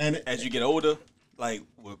said, And as you get older, like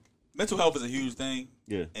mental health is a huge thing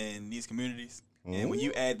Yeah. in these communities. And when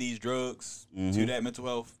you add these drugs to that mental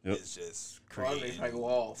health, Yep. it's just Probably creating like go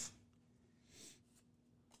off.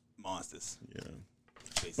 monsters. yeah.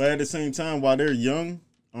 basically. But at the same time, while they're young,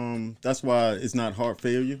 that's why it's not heart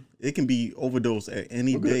failure. It can be overdose at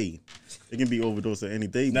any day. It can be overdose at any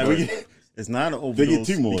day. Now but we get- it's not an They overdose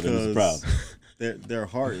get 2 more. Then it's a because problem. their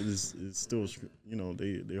heart is still,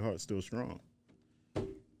 their heart's still strong,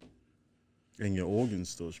 and your organs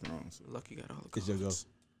still strong. So. Lucky got all the It's your go. cards.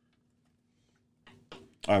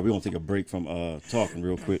 All right, we're gonna take a break from talking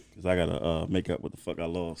real quick because I gotta make up what the fuck I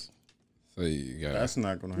lost. So you got That's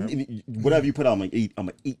not gonna happen. Whatever you put out, I'm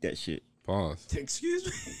gonna eat that shit. pause. Excuse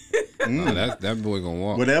me. Oh, that boy gonna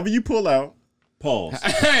walk. Whatever you pull out, Pause.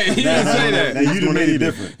 Hey, he didn't say that. Now you done made it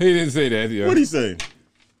different. He didn't say that. Yo. what do you say?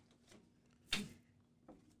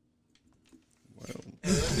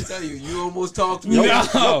 Let me tell you, you almost talked to me. No.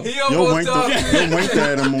 He Yo almost winked, talked to me. yo winked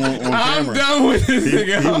at him on I'm camera. done with this He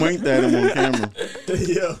nigga. winked at him on camera.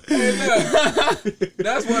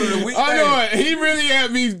 That's one of the weak I know things. it. He really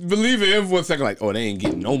had me believing him for a second, like, oh, they ain't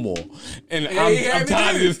getting no more. And Yeah, he had I'm me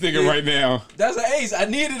tired of too. this nigga right now. That's an ace. I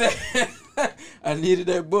needed that. I needed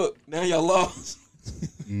that book. Now y'all lost.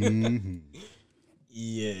 Yeah,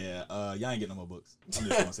 y'all ain't getting no more books. I'm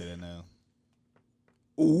just gonna say that now.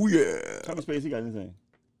 Oh yeah. How much space he got in his thing?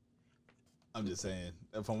 I'm just saying.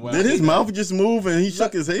 From what Did his mouth just move and he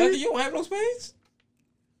shook his head? You don't have no spades?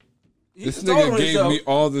 This nigga gave me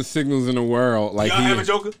all the signals in the world. Like y'all he have a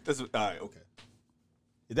Joker? That's all right. Okay.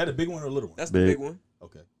 Is that a big one or a little one? That's the big one.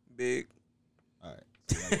 Okay. Big. All right.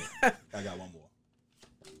 So I got one more.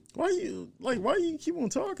 Why you keep on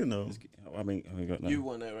talking though? I mean, we got now. You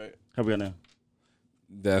won that, right? How we got now?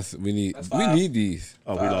 we need these.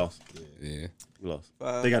 Oh, we lost. Yeah. We lost.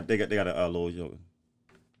 5. They got a low Joker.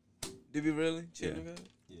 Did we really? Yeah.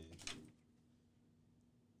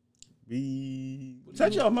 We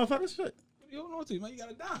touch y'all motherfuckers shit. You don't know what to do, man. You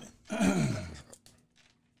got a diamond.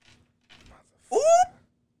 Oop!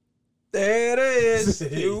 There it is.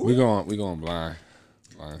 We going blind.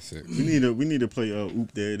 Blind 6. We need to play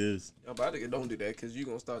oop, there it is. Yo, but I think don't do that because you're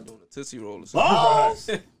gonna start doing a Tootsie Roll or something. Oh!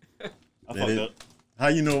 I fucked up. How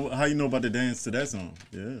you know about the dance to that song?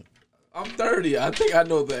 Yeah. I'm 30. I think I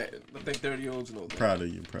know that. I think 30-year-olds know that. Proud of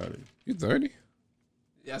you. You 30?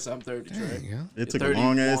 Yes, I'm 30, Trey. Yeah. It took a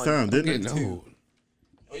long ass time, didn't it? Old.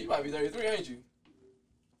 Oh, you might be 33, ain't you?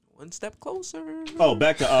 One step closer. Oh,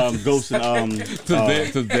 back to Ghost and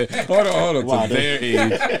to their, hold on, wow, to their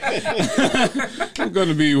age. I'm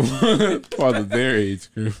gonna be one part of their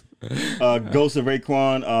age group. Ghost of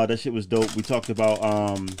Raekwon, that shit was dope. We talked about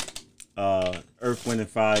Earth, Wind and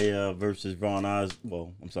Fire versus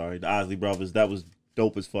the Isley Brothers. That was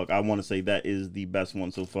dope as fuck. I want to say that is the best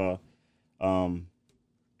one so far,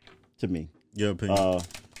 to me. Your opinion.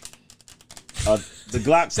 The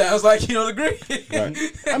Glock sounds like you don't agree. Right.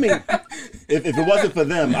 I mean, if it wasn't for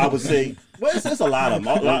them, I would say, well, it's a lot of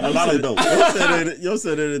them. A lot of dope. Yo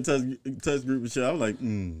said it in test group and shit. I was like,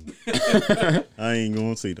 I ain't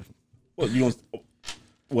gonna see them. What you gonna?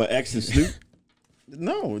 What X and Snoop?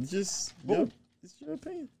 No, it's just it's your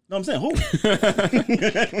opinion. No, I'm saying who?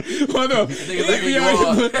 Hold on. He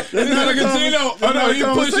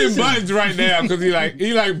pushing buttons right now because he like,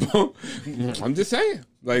 I'm just saying.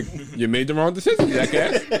 Like, you made the wrong decision,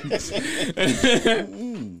 jackass.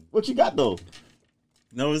 What you got though?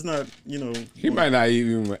 No, it's not. He might not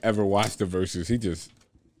even ever watch the verses. He just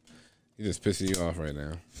pissing you off right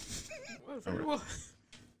now.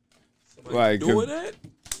 Like doing that?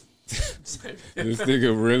 This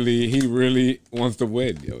nigga really wants to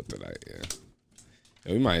win, yo, tonight. Yeah.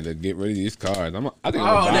 We might have to get rid of these cards. I think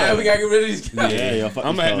now we gotta get rid of these cards. Yeah,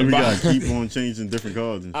 I'm gonna have to buy. Gotta keep on changing different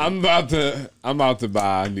cards. And shit. I'm about to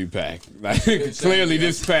buy a new pack. Like clearly,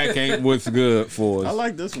 this pack ain't what's good for us. I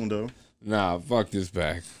like this one though. Nah, fuck this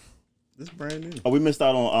pack. This brand new. Oh, we missed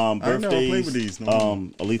out on birthdays. I never played with these. No.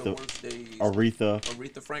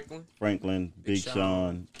 Aretha Franklin, Big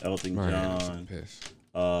Sean, Elton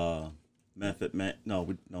John, Method Man.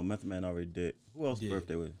 Method Man already did. Who else's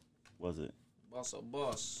birthday was it?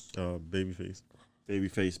 Boss. Babyface.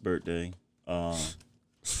 Babyface birthday.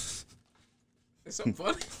 It's something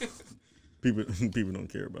funny. People don't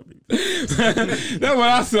care about Babyface. That's what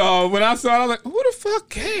I saw. When I saw it, I was like, who the fuck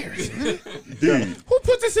cares? Dude. Who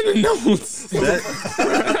put this in the notes?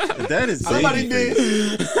 That is somebody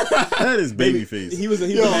did. That is Babyface. He was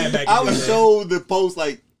mad back. I was showed the post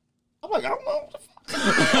like, I'm like, I don't know.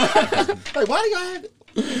 Like, why do y'all have it?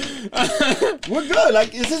 We're good.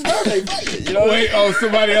 Like, it's his birthday. You know? Wait,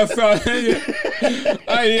 somebody else saw it.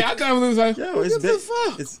 I thought it was like, yo, it's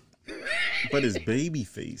but it's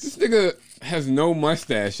Babyface. This nigga has no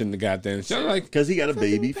mustache in the goddamn show. Like, because he got a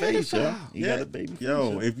baby face, yo. He got a baby face.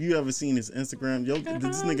 Yo, if you ever seen his Instagram,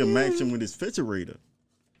 this nigga matched him with his refrigerator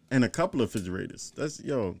and a couple of refrigerators. That's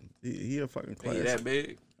he a fucking class. He that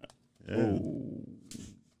big? Yeah. Ooh.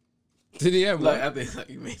 Did he have I think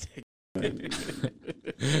you made that.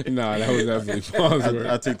 No, that was definitely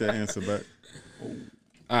plausible. I take that answer back.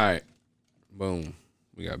 All right, boom,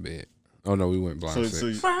 we got bed. Oh no, we went blind. So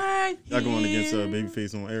y'all going against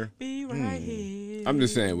Babyface on air? Be right here. I'm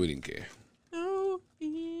just saying we didn't care.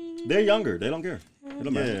 They're younger. They don't care. It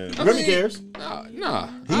don't matter. Yeah. Remy cares. Nah.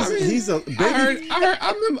 He's a baby.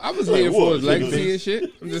 I was here for his legacy and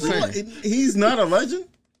shit. I'm just saying. He's not a legend.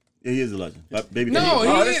 Yeah, he is a legend. Baby He's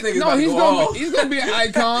gonna be an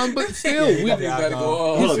icon, but still, we gotta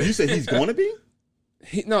go. Hold up, you said he's gonna be?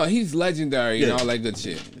 He's legendary and all that good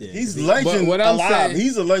shit. Yeah. He's legend alive. Saying,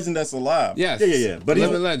 he's a legend that's alive. Yes. Yeah. But he's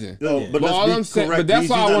a legend. No, but all I'm saying, but that's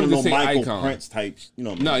why I wanted to say Michael icon. Prince type.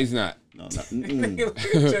 No, he's not. No.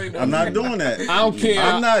 I'm not doing that. I don't care.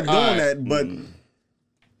 I'm not doing that. But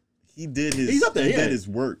he did his. He's up there, He yeah. did his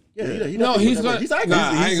work. No, he's gonna. He's icon.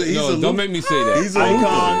 Nah, don't make me say that. He's a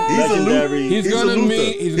Icon, Luther. legendary. He's gonna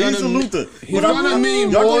mean. He's a Luther. He's gonna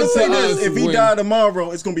mean Y'all more gonna say to this. us If he when- died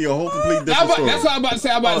tomorrow, it's gonna be a whole complete different story. That's what I'm about to say.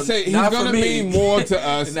 I'm about to say he's not for gonna me. mean more to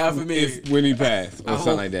us Not for me. when he passed or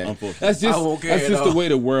something like that. Unfortunately. That's just I won't care, the though. way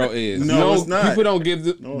the world is. No, You know, it's not. People don't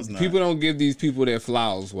give No, it's not. people don't give these people their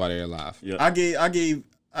flowers while they're alive. Yeah. I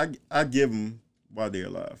give him while they're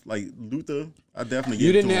alive. Like Luther, I definitely.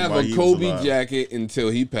 You give it didn't to him have while a he was Kobe alive. jacket until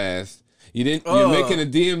he passed. You didn't. You're making a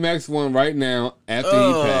DMX one right now after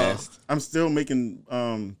he passed. I'm still making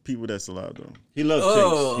people that's alive though. He loves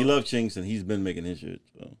Chinks. He loves Chinks, and he's been making his shit.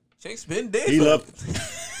 So. Chinks been dead. He loved.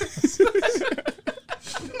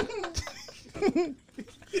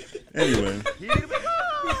 Anyway,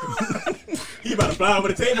 He about to fly over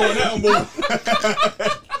the table on that one, boy.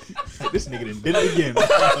 This nigga done did it again.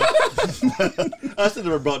 I should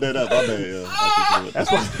have brought that up. My bad. That's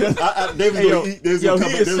why. They was Hey, gonna eat. They was gonna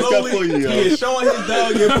come. he They is was coming slowly, for you. he Yo. is showing his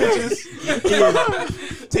dog your pictures. He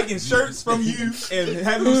is taking shirts from you and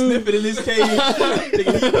having you sniff it in his cage.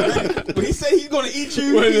 When he say he's gonna eat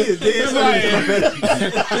you, he is dead serious.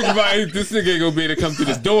 Think about it, this nigga ain't gonna be able to come to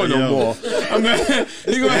the door no more. I mean,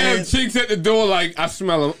 he gonna have Chinks at the door like, I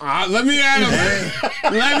smell him. Let me at him.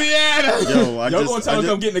 Let me at him. yo, Y'all gonna tell him to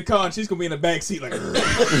come get in the car and she's gonna be in the back seat like. he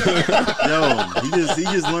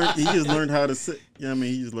just learned how to sit. You know what I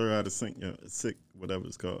mean? He just learned how to sink. Sick, whatever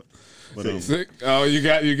it's called. But Sick. Oh, you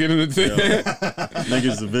get him the thing.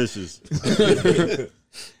 niggas are vicious.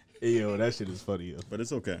 Hey, yo, that shit is funny, yo. But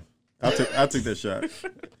it's okay. I took that shot.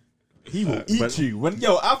 He will eat you. When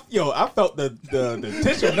I felt the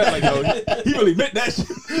tension of that. Like, yo, he really meant that shit.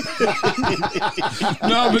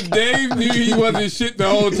 No, but Dave knew he wasn't shit the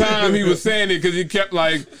whole time he was saying it because he kept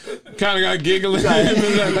like kind of got giggling.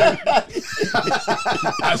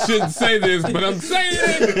 I shouldn't say this, but I'm saying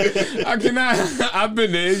it. I cannot. I've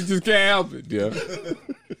been there. You just can't help it, yo.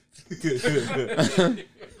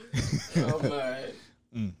 Oh my.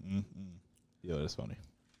 Yo, that's funny.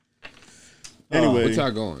 Anyway, what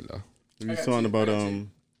y'all going though? we was talking about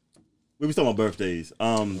We was talking about birthdays.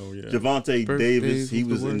 Javante Birthdays Davis, he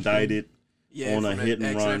was was the worst indicted Yeah, on a from that hit and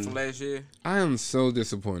accident run. from last year. I am so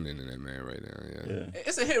disappointed in that man right now. Yeah.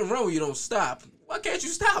 It's a hit and run when you don't stop. Why can't you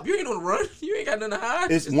stop? You ain't on the run. You ain't got nothing to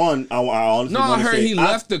hide. It's one. I honestly. No, I wanna heard say, he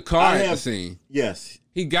left the car at the have- scene. Yes,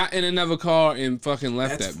 He got in another car and fucking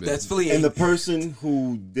left that bitch. That's fleeing. and the person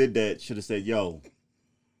who did that should have said, "Yo,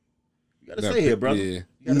 you gotta stay here, brother." Yeah.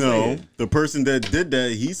 You gotta stay no, here. the person that did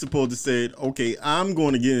that, he's supposed to say, "Okay, I'm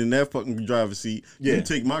going to get in that fucking driver's seat. Yeah. You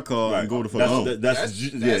take my car and go to fuck That's, home."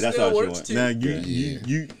 that's That how it works should too. Now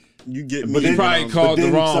Yeah. you get But me. then- probably but called the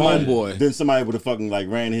then wrong somebody- homeboy. Then somebody would have fucking like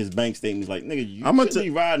ran his bank statement. Like, nigga, you I'ma shouldn't be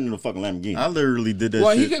riding in a fucking Lamborghini. I literally did that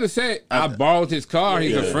Well, he shit. could have said, I borrowed his car.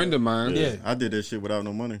 He's a Yeah. friend of mine. Yeah. I did that shit without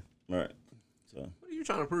no money. Right. So What are you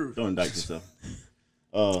trying to prove? don't indict yourself.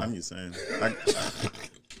 I'm just saying.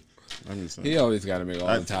 I'm just saying. He always got to make all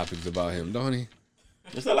the topics about him, don't he?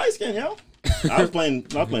 It's a light skin, yo. I was playing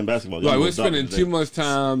basketball. Like, Y'all we're was spending doctors too much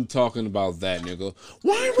time talking about that, nigga.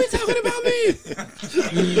 Why are we talking about me?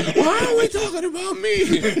 Why are we talking about me?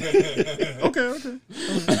 Okay.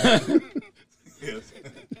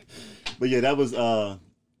 But yeah, that was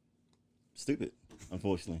stupid.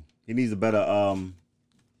 Unfortunately, he needs a better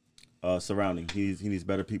surrounding. He needs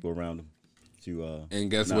better people around him to. And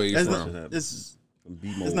guess not- where he's It's from? not, it's, be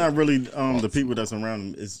it's more. not really the people that's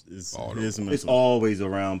around him. It's his mental. It's always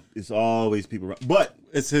around. It's always people around. But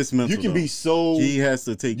it's his mental. you can though. be so. He has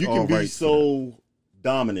to take. You all can be rights for so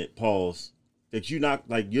dominant, pause, that you not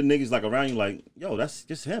like your niggas like around you. Like, yo, that's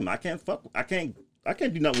just him. I can't fuck. I can't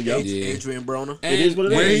do nothing with y'all. Yeah. Adrian Broner. It is what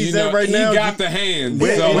it where is. he's at right now, he got the hand.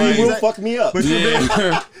 Yeah, So, and he will like- fuck me up. But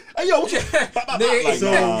yeah. Hey, yo, what you? Like,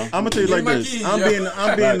 So nah. I'm gonna tell you like my this. keys, I'm yo. being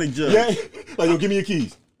the judge. Yeah, like, yo, give me your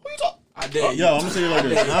keys. Who you talking? I dare you. Yo, I'm gonna tell you like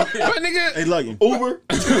this. But nigga, Hey, Lucky. Uber.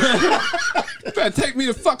 you better take me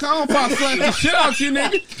the fuck home before I slap the shit out you,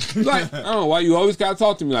 nigga. Like, I don't know why you always gotta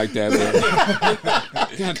talk to me like that,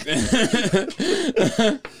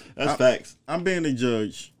 but That's facts. I'm being the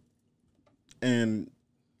judge and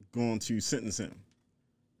going to sentence him.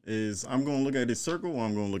 Is I'm gonna look at his circle or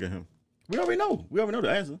I'm gonna look at him? We already know. We already know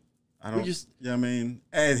the answer. I don't. We just. Yeah, I mean,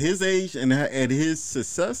 at his age and at his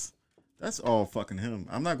success, that's all fucking him.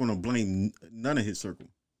 I'm not gonna blame none of his circle.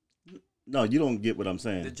 No, you don't get what I'm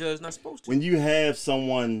saying. The judge not supposed to. When you have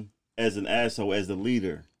someone as an asshole, as the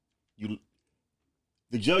leader,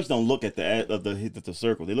 the judge don't look at the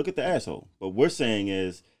circle. They look at the asshole. What we're saying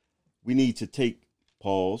is we need to take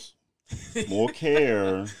pause, more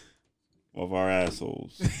care, of our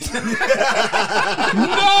assholes. No!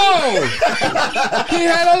 He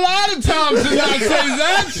had a lot of time to not say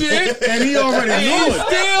that shit. And he already knew He it.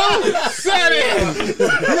 still said it.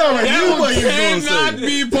 He already knew what he was going to Cannot say.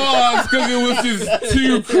 be paused because it was just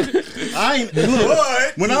too. I ain't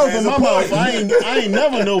look. When I open my mouth, I ain't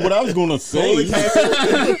never know what I was gonna say.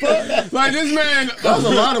 Like this man. That was a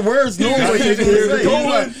lot of words. No way he was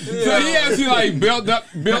gonna say. So he actually like built up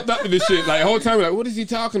to this shit. Like the whole time, like, what is he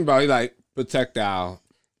talking about? He like projectile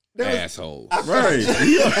assholes. Right.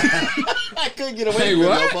 I couldn't get away Hey, from it.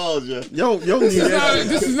 what? I apologize. Yo, need that.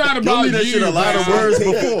 This is not Yo about need that you. shit a lot of man. words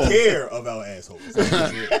Taking before. care of our assholes.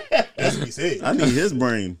 That's what he said. I need his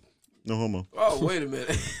brain. No homo. Oh, wait a minute.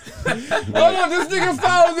 Hold on, this nigga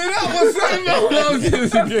follows it up with something else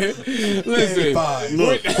again. Listen,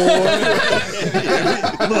 Look,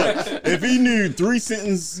 if he knew 3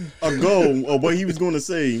 sentences ago of what he was going to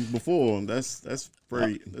say before, that's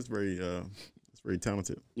very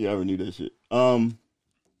talented. Yeah, I already knew that shit. We going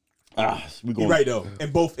You're right though.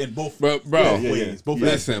 In both but bro, ways. Both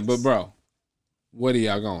listen, aspects. but bro, what are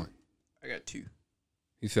y'all going? I got 2.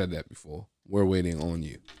 He said that before. We're waiting on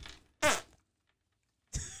you.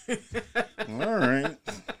 All right.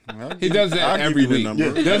 He does that every week.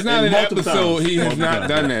 There's not an episode he has not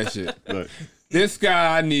done that shit. Right. This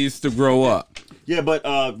guy needs to grow up. Yeah, but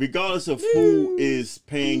regardless of who is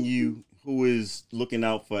paying you, who is looking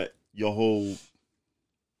out for your whole,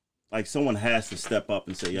 like someone has to step up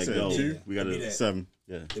and say, "Yeah, said go. 2? We gotta 7.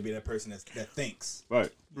 Yeah, To be that person that thinks. right."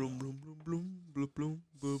 Bloom, bloom, bloom, bloom, bloom, bloom,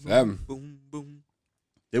 boom, 7. boom, boom.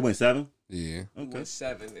 They went 7. Yeah, Okay. With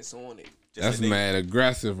 7, it's on it. that's mad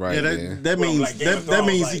aggressive right Yeah, there. that means like Game of that Thrones,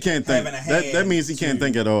 means like he can't think. having a That hand means he can't to-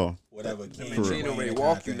 think at all. Whatever can For real. Ain't nobody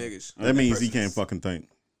walk you niggas. That means he persons. can't fucking think.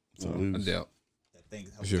 So I doubt. That thing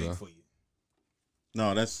helps Sure. think for you.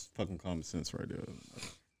 no, that's fucking common sense right there.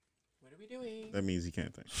 What are we doing? That means he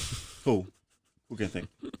can't think. Who can think?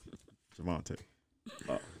 Javante.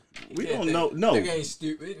 We Can't don't think. know. No. Nigga ain't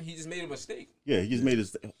stupid. He just made a mistake. Yeah, he just made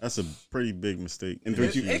his. That's a pretty big mistake. And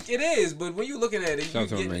It is, but when you looking at it, Shout out you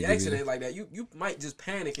to get him, in man. the Give accident me like that. You might just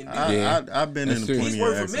panic and do I've been That's in true. plenty He's of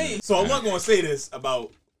worked for me. accidents. So I'm not gonna say this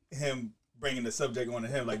about him bringing the subject on to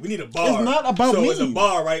him. Like we need a bar. It's not about so me. it's a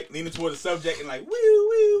bar, right? Leaning toward the subject and like woo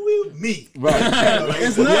woo woo me. Right.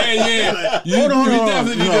 It's not. Yeah. You, Hold on, you hold on.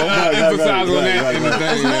 definitely need No, to emphasize on that in the thing.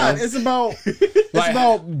 It's not. man. It's about Like-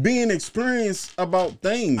 about being experienced about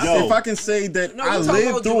things. Yo. If I can say that No, I you talking lived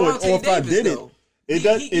about through it, Javante or if I Davis, did it, though. It He-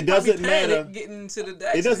 does. he It probably doesn't matter. panicked Getting to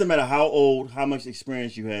the It doesn't matter how old, how much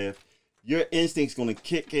experience you have. Your instinct's gonna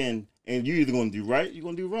kick in, and you're either gonna do right, or you're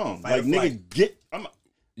gonna do wrong. Fight Like or nigga, flight.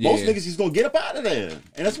 most Yeah. niggas is gonna get up out of there,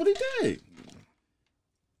 and that's what he did.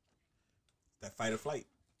 That fight or flight.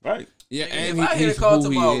 Right. Yeah, If and I hear he's the call who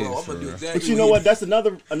he tomorrow, is, I'm gonna for do real. exactly. But you know what? That's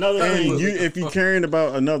another and thing. if you're caring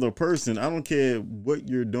about another person, I don't care what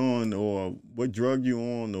you're doing or what drug you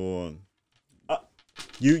on, or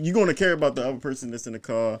you're gonna care about the other person that's in the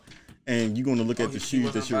car, and you're gonna look at the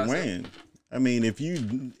shoes that you're wearing. I mean,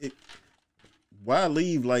 why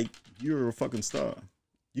leave like you're a fucking star?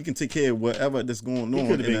 You can take care of whatever that's going He on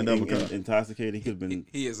could in have that been other car. intoxicated. He could have been.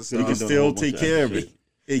 He is a You star. You can done a still whole bunch take of care other of it.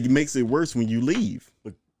 It makes it worse when you leave.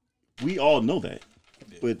 We all know that,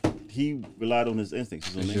 but he relied on his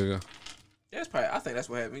instincts. You know what I mean? Sugar. That's probably. I think that's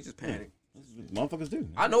what happened. He just panicked. Motherfuckers do.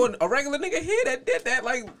 I know a regular nigga here that did that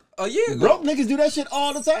like a year ago. Broke niggas do that shit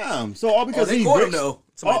all the time. So all because they he caught him, rich, though. all,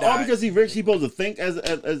 Somebody all died. because he rich, he supposed to think as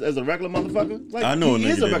a regular motherfucker. Like I know a he nigga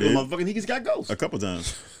is a that regular did. motherfucker. And he just got ghosts. A couple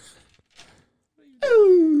times.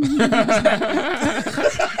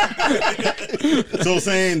 So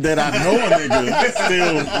saying that I know a nigga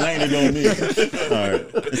still landed on me. All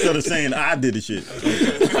right. Instead of saying I did the shit.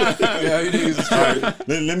 Yeah, you niggas is All right.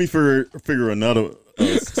 Let me figure another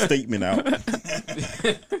statement out. Yo,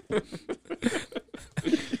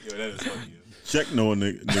 that is funny. Check no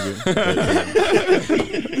nigga.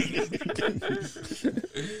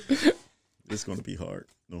 It's gonna be hard.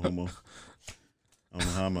 No homo. I don't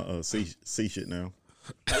know how I'm gonna say shit now.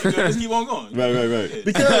 Just keep on going. Right.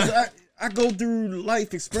 Because I go through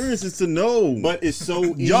life experiences to know. But it's so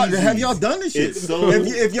easy. Have y'all done this shit? It's so-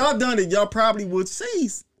 if y'all done it, y'all probably would say.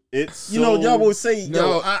 It's Y'all would say,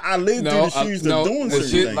 No, yo, I lived through the shoes of doing the certain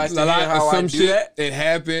shit, things. Like a to lot hear how of I some do shit. that? It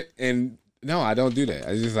happened, and no, I don't do that.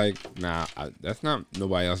 I just like, nah, that's not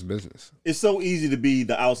nobody else's business. It's so easy to be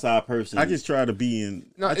the outside person. I just try to be in.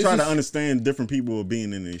 No, I it's try to just- understand different people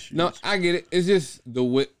being in their shoes. No, I get it. It's just the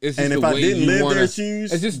way. It's just And if the I way didn't you live wanna, their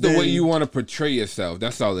shoes, it's just the way then- you want to portray yourself.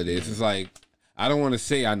 That's all it is. It's like I don't want to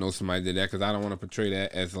say I know somebody did that because I don't want to portray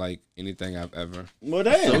that as like anything I've ever Well,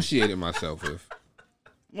 damn. associated myself with.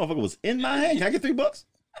 Motherfucker was in my hand. Can I get $3?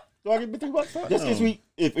 Do I get $3? Just in case we,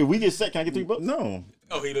 if we get set, can I get $3? No.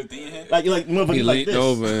 Oh, he looked in. Like motherfuckers He like leaned this.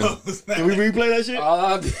 over. Can we replay that shit?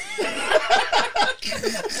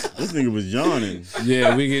 This nigga was yawning.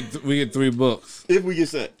 Yeah, we get $3. If we get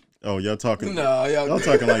set. Oh, y'all talking? No, y'all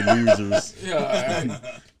talking like losers. Yeah, all right.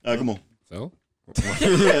 All right, come on. So?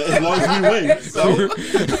 Yeah, as long as we win. So,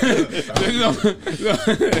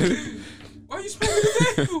 why you spending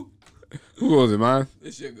the day? Who was it, mine?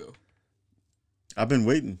 This shit go. I've been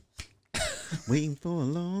waiting. Waiting for a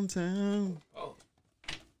long time. Oh.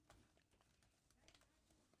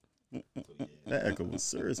 That echo was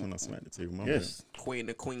serious when I smacked the table. My Yes. Queen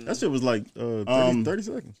the queen. bad. That shit was like 30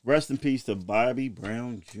 seconds. Rest in peace to Bobby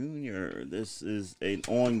Brown Jr. This is an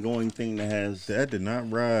ongoing thing that has. That did not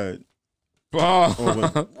ride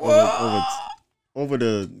Oh. over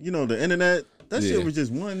the the internet. That Yeah. shit was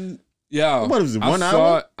just one. Yo, What was it? I 1 saw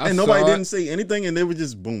hour, it. I and nobody saw didn't it. say anything, and they were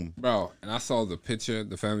just boom. Bro, and I saw the picture,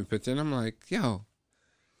 the family picture, and I'm like, yo,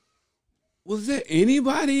 was there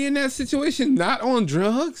anybody in that situation not on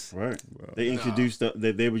drugs? Right. They introduced that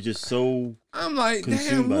they were just so. I'm like, consumed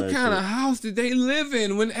damn, by what that kind of shit. house did they live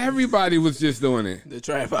in when everybody was just doing it? The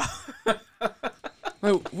trap out.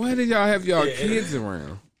 Like, why did y'all have y'all Yeah, kids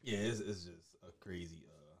around? Yeah, it's just a crazy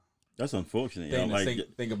That's unfortunate. thing Yo. to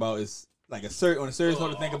Like, think about. Is like on a serious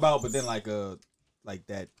note to think about, but then like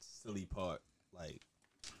that silly part. Like,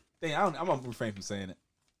 thing I'm gonna refrain from saying it.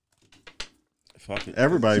 fuck it.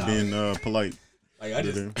 Everybody being polite. Like I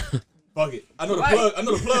just fuck it. I know the plug. I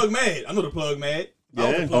know the plug mad. I know the plug mad.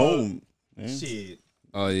 Yeah. Shit.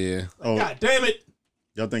 Oh, yeah. Oh, God damn it.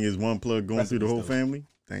 y'all think it's one plug going through the whole family?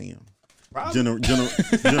 Damn. Probably.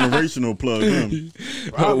 Generational plug. Him.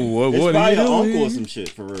 Oh, what It's are probably you an uncle doing? or some shit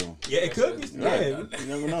for real. Yeah, it could be. Yeah, You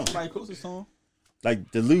never know. somebody closest to him. Like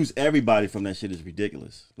to lose everybody from that shit is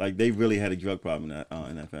ridiculous. Like they really had a drug problem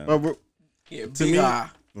in that family. But Yeah, to big me, eye.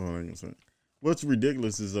 oh, I ain't gonna say it. What's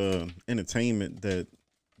ridiculous is entertainment that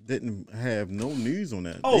didn't have no news on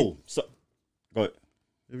that. Oh, so go ahead.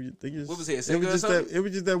 What was he, a singer or something? It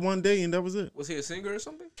was just that one day, and that was it. Was he a singer or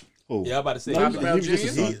something? Oh, Yeah, I'm about to say. No, Bobby he Brown was just a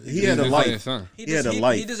Jr.? son. He had a life. He had a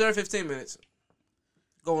life. He deserved 15 minutes.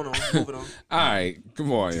 Going on, moving on. All right,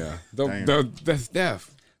 come on, yeah. Damn. That's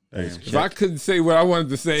death. Hey, If I couldn't say what I wanted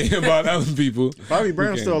to say about other people, Bobby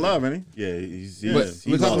Brown's Okay. still alive, ain't he? Yeah, he's but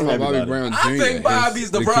he we're lost talking about Bobby everybody. Brown I Jr. think Bobby's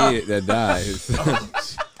the the problem. kid that died.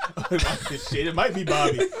 Shit, it might be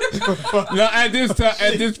Bobby. No, at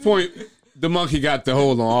this point, the monkey got the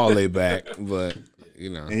hold on all the way back, but you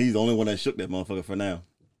know, And he's the only one that shook that motherfucker for now.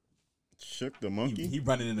 Shook the monkey. He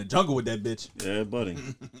running in the jungle with that bitch. Yeah, buddy.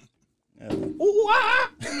 Yeah.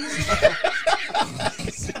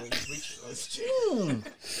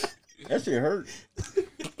 That shit hurt.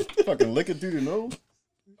 Fucking licking through the nose.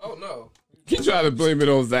 Oh, no. he tried to blame it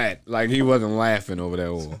on that, like he wasn't laughing over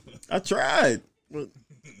that one. I tried. But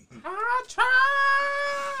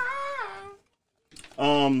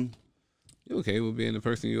You okay with being the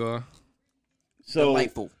person you are? So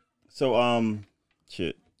Delightful.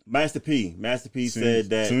 shit. Master P said as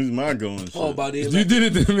that. soon as my going, shit. Oh, about You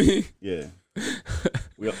did it to me. Yeah.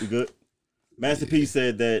 We good? Master P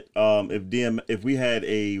said that if we had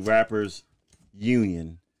a rappers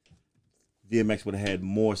union, DMX would have had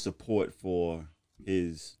more support for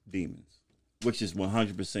his demons, which is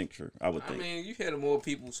 100% true. I would I think. mean, you had more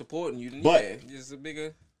people supporting you than But- just a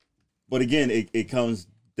bigger. But again, it comes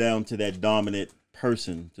down to that dominant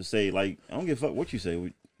person to say, like, I don't give a fuck what you say.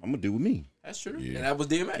 I'm gonna do with me, That's true. And that was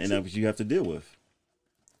DMX. and that's what you have to deal with.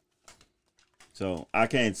 So I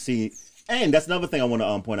can't see. And that's another thing I want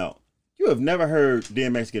to point out. You have never heard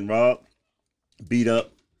DMX getting robbed, beat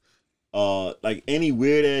up, like any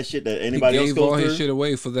weird ass shit that anybody he else gave goes all through. his shit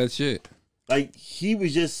away for that shit. Like he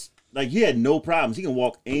was just like he had no problems. He can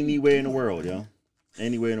walk anywhere in the world, yo.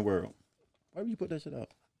 Anywhere in the world. Why would you put that shit out?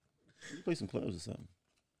 You play some clubs or something.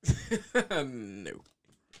 No.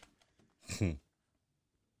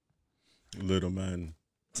 Little man.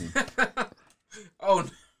 Oh, no.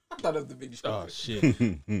 I thought it was the big show. Oh shit.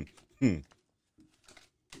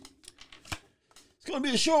 It's gonna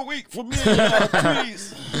be a short week for me.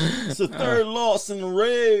 Please. It's the third loss in a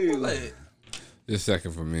row. Just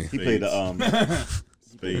second for me. He played the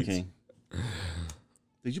Spades. King.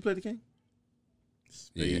 Did you play the King?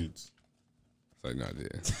 Spades. It's like, no, I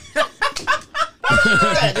did.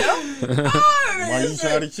 Why you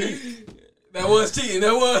try to cheat? That was cheating.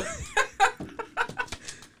 That was.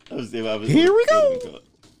 Here we go.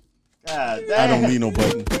 God I damn. don't need no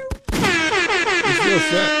button. We still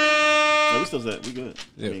set. No, we still set. We good.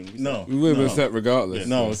 Yeah. I mean, we No. We would have no. been set regardless.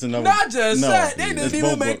 No, it's another. Not just no, that. They it's didn't even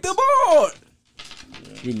both make books. the board.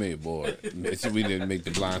 We made board. We didn't make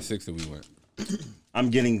the blind six that we went. I'm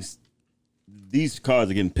getting these cards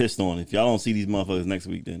are getting pissed on. If y'all don't see these motherfuckers next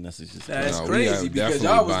week, then that's just That's No, we crazy are because definitely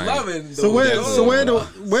y'all was buying. loving. So where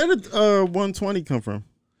those. where did 120 come from?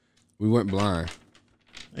 We went blind.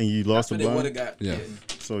 And you lost That's the what they would blind, have got. Yeah.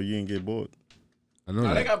 so you didn't get bored. I know No,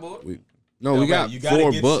 that. they got bored. We No, we but got you gotta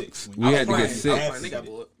 4 get books. six. We I was had to playing. get I was 6. playing. They got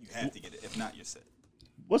bored. You have to get it. If not, you're set.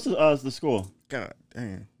 what's the score? God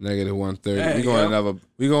damn. Negative 130. There We you going go. another.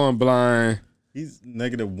 We going blind. He's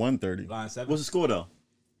negative 130. Blind 7. What's the score though?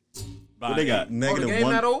 Blind What they 8. got? Oh, the Negative game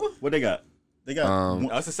one. not over? What they got? They got Um,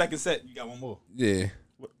 No, it's the second set. You got one more. Yeah.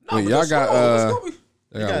 No, Wait, but y'all the got score, the score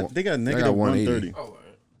they they got got one- they got they negative got 180. 130. Oh, all right.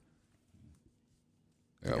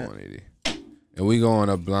 They got 180. And we going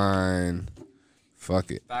a blind.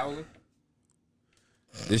 Fuck it. 1,000.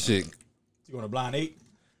 This shit. You going to blind 8?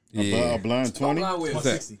 Yeah. A blind 20. Blind Wills.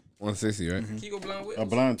 160. 160, right? Kiko Blind Wills. A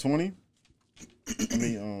blind 20. I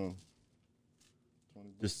mean,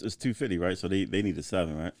 It's 250, right? So they need a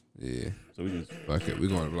 7, right? Yeah. So we can Fuck it. We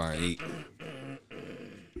going to blind 8.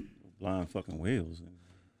 blind fucking wheels and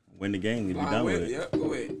win the game and be Blind done with Wills. it. Yeah,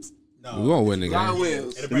 go ahead. We gonna win the Blind game.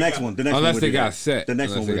 Wills. The next one. The next Unless one they we'll do got that. set. The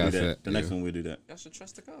next Unless one they we'll do got that. set, The next yeah. one we'll do that. Y'all should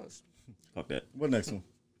trust the cars. Fuck that. what next one?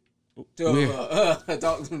 Talk to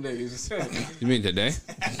them niggas. You mean today?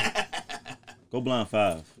 Go blind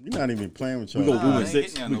 5. You're not even playing with We y'all. go. We went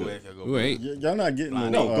 6. Y'all We nowhere go. if y'all go We were 8. Y'all not getting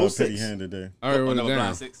Blind. no No, go petty 6. hand today. I already wrote Another it down.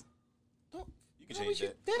 blind 6. You can change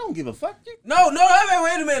that. They don't give a fuck. No,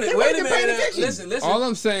 wait a minute. They Wait a weren't paying minute. attention. Listen. All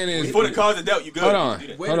I'm saying is, Before the cards are dealt, you good. hold You on, can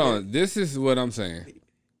do that. Wait hold a on. minute. This is what I'm saying.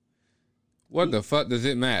 What the fuck does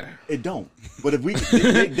it matter? It don't. But if we,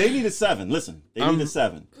 they need a 7. Listen, they need a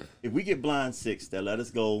 7. If we get blind 6, they'll let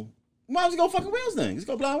us go. Might as well go fucking wheels then. Let's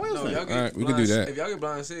go blind wheels No, then. y'all get All right, we can blind- do that. If y'all get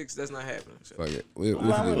blind 6, that's not happening. So. Fuck it. We can do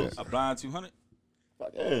that. A blind 200? Fuck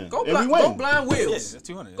yeah. Go, And we blind, win. go blind Yeah, wheels. that's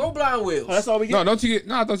 200. Go blind wheels. Oh, that's all we get. No, don't you get?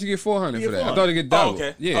 No, I thought you get 400 You for get that. I 400. thought it get double. Oh,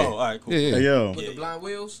 okay. Yeah. Oh, all right, cool. Yeah, yeah. Hey yo, With the blind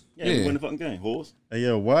wheels. Yeah, we Yeah. win the fucking game. Horse. hey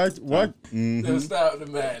yo, why? Let's stop the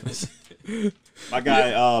madness. My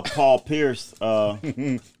guy, Paul Pierce,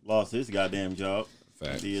 lost his goddamn job.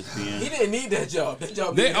 Fact. He ESPN. didn't need that job. That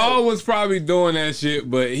job. They didn't all was probably doing that shit,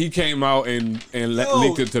 but he came out and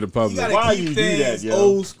leaked it to the You public. gotta Why keep you do things that, yo?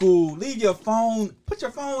 old school. Leave your phone. Put your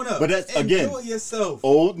phone up. But that's, Enjoy again, yourself.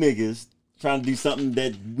 old niggas trying to do something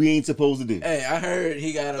that we ain't supposed to do. Hey, I heard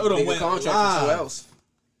he got a Hold on, bigger went contract with live. who else.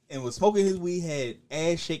 And was smoking his weed, had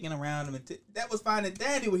ass shaking around him. And that was fine and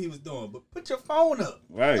dandy what he was doing. But put your phone up.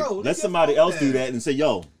 Right. Yo, leave Let your somebody phone else do down. that and say,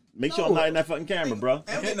 yo, make sure I'm No. not in that fucking camera, bro.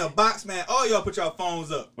 I'm getting a box, man. All y'all put your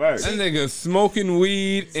phones up. Right. That nigga smoking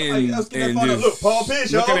weed Somebody and else get that and phone up. just Look, Paul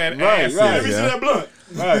Pierce, y'all. looking at Right, asses. right. Let me see Yeah. that blunt.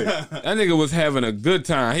 Right. That nigga was having a good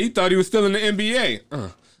time. He thought he was still in the NBA.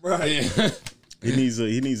 Right. Yeah.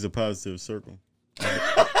 He needs a positive circle.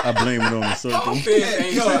 I blame it on the circle. Paul Pierce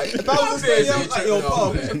ain't Yo, tripping. if I Paul was Pierce there, ain't like, yo, tripping Paul,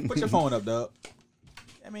 off that. put your phone up, dog.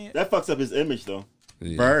 I mean, That fucks up his image, though.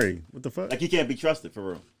 Yeah. Barry, what the fuck? Like, he can't be trusted, for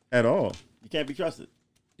real. At all. You can't be trusted.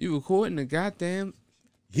 You recording the goddamn?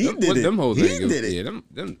 He them, did what, it. Them hoes He ain't give- did it. Yeah,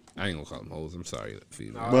 them. I ain't gonna call them hoes. I'm sorry,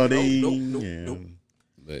 female. Nah. But Nope, he, nope, yeah. nope.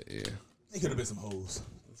 But yeah. they could have been some hoes.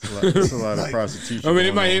 It's a lot of prostitution. I mean, it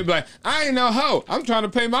going might on. be like, I ain't no hoe. I'm trying to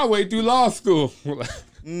pay my way through law school.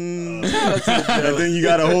 And then you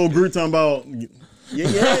got a whole group talking about, yeah.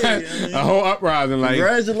 A whole uprising, like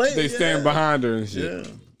Congratulations, they stand yeah. behind her and shit.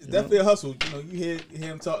 Yeah. It's definitely a hustle. You know, you hear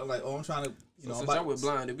him talking like, "Oh, I'm trying to, you know, Since I'm y'all with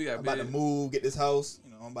about, blind, we got I'm about to big. move, get this house.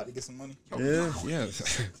 You know, I'm about to get some money." Yeah.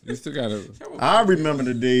 Yes, you still gotta. I remember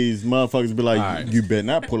the days motherfuckers be like, All right. you better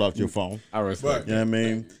not pull out your phone. I respect. You know what I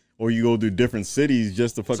mean? Or you go to different cities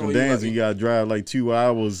just to fucking you dance like- and you gotta drive like 2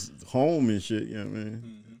 hours home and shit. You know what I mean?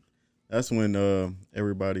 Mm-hmm. That's when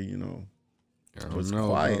everybody, you know, I don't was know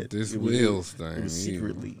quiet. about this It was- wheels thing. it was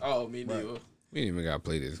secretly. Oh, me neither. We ain't even gotta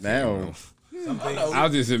play this. Now- game, Some things, I'll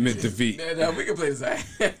just admit defeat. Nah, we can play this out.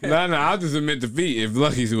 No, I'll just admit defeat if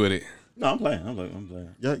Lucky's with it. No, I'm playing. I'm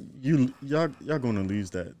playing. Y'all gonna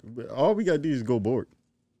lose that. But all we gotta do is go board.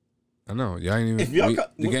 I know y'all ain't If even. y'all We,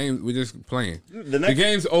 cut- the game, we're just playing. The The next,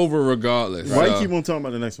 game's over regardless. Why so- you keep on talking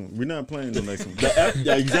about the next one? We're not playing the next one.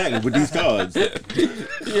 yeah, exactly. With these cards, these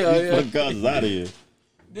yeah. fucking cards is out of here.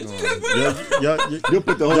 Did you just put it? You'll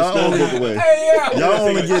put the whole Y'all spell only- book away. Hey, yeah. Y'all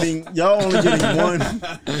only getting one.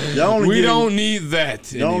 Y'all only We getting, don't need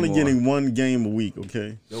that. Y'all only anymore. getting one game a week.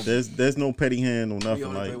 Okay. There's no petty hand or We nothing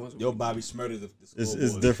only play like. once a yo, week. Bobby Smurder, the It's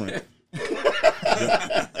scoreboard. different.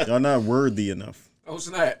 Y'all not worthy enough. Oh,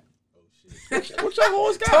 snap. What y'all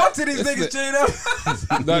always got? Talk to these niggas,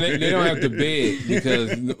 Gino. No, they don't have to bid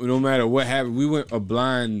because no matter what happened, we went a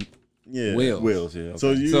blind Yeah. wheel. Wheels, yeah. Okay.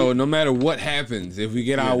 So you. So no matter what happens, if we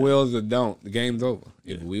get our wheels or don't, the game's over.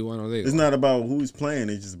 If we won or they it's won. not about who's playing.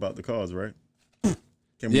 It's just about the cards, right?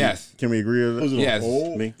 Can we, Yes. Can we agree with that? Who's it on? Yes.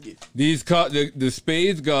 Oh, me. These the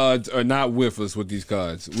spades gods are not with us with these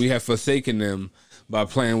cards. We have forsaken them by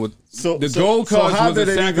playing with the gold cards how was a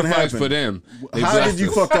did it even sacrifice happen? for them. They How blessed did you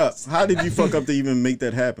us. fuck up? How did you fuck up to even make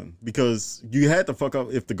that happen? Because you had to fuck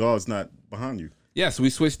up if the guard's not behind you. Yes, we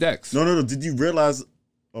switched decks. No. Did you realize?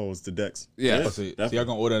 Oh, it's the decks. Yeah. So y'all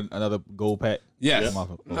gonna order another gold pack? Yes.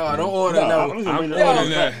 No, don't order no. I'm ordering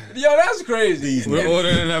that. Yo, that's crazy. We're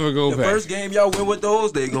ordering another gold The pack. first game y'all win with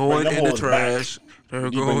those, they going Bring them in the hoes back. trash. They're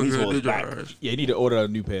You bring going these in the hoes back. trash. Yeah, you need to order a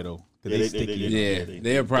new pair though. Cause Yeah, they they- sticky. Yeah,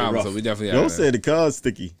 they a problem, rough. so we definitely Yo have said the card's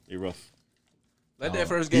sticky. They rough. Let that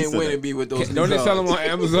first he game said win that. and be with those. Don't they sell them on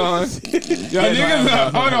Amazon? Yo,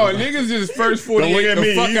 niggas, hold on, niggas just first 48 Don't look at the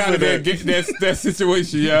me, fuck you out of said that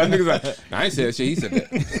situation, yeah. Niggas like, nah, I ain't said that shit, he said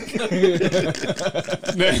that.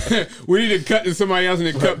 We need to cut to somebody else and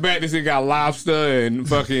then cut back. This nigga got lobster and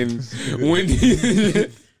fucking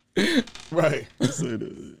Wendy's. Right. He said,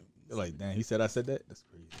 They're like, damn, he said I said that? That's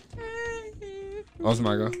crazy. Awesome,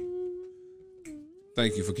 my girl.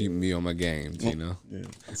 Thank you for keeping me on my game, Gino. yeah.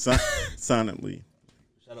 Silently.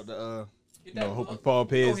 Shout out to Hope and Paul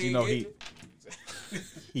Pez. You know he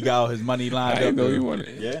got all his money lined I up. didn't know you wanted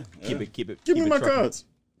it. Yeah. Keep it. Give keep me it my trucking. cards.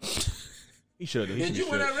 He should have. Did you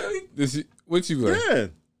win that really? What you play? Yeah.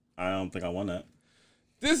 I don't think I won that.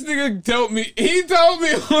 This nigga told me it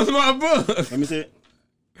was my book. Let me see it.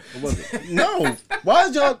 What was it? No. Why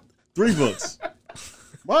is y'all 3 books?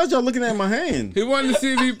 Why is y'all looking at my hand? He wanted to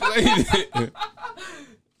see if he played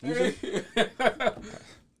it.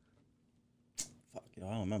 Fuck, yo,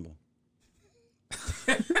 I don't remember.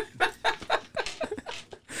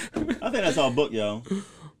 I think that's our book, yo.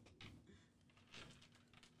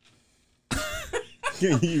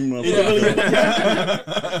 You motherfucker.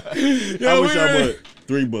 I wish I would.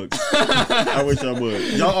 3 books. I wish I would.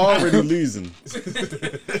 Y'all already losing.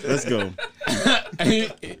 Let's go.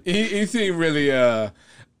 He seemed really I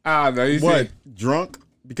don't know. He What? seemed, Drunk?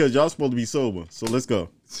 Because y'all supposed to be sober. So let's go.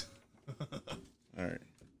 All right.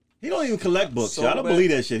 He don't even collect books, yo. I don't bad. believe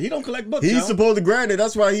that shit. He don't collect books, He's yo. supposed to grab it.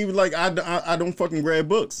 That's why he was like, I don't fucking grab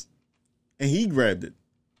books. And he grabbed it.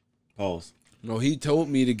 Pause. no, he told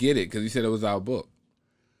me to get it because he said it was our book.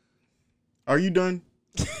 Are you done?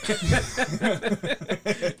 On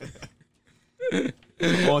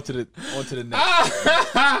to the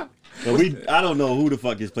next. But I don't know who the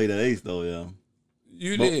fuck just played that ace, though, yo.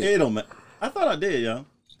 You But did. it don't matter. I thought I did, yo.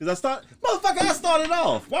 Because I started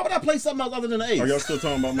off. Why would I play something else other than the ace? Are y'all still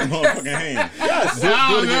talking about my motherfucking hand? Yes. Do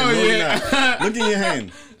it again. know No, you're yet. not. Look at your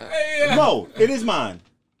hand. No, it is mine.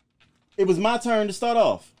 It was my turn to start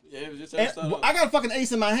off. Yeah, it was just And I got a fucking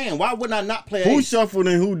ace in my hand. Why wouldn't I not play Who ace? shuffled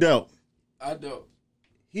and who dealt? I don't.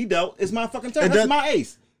 He dealt. It's my fucking turn. And That's that- my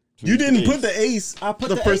ace. You didn't put the ace I put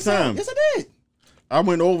the first ace out. time. Yes, I did. I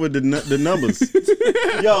went over the numbers.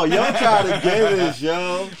 Yo, y'all try to get us,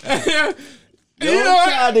 yo. You know what?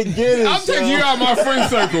 Try to get us, I'll take you out my friend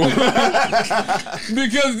circle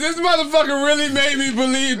because this motherfucker really made me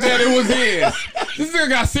believe that it was his. This nigga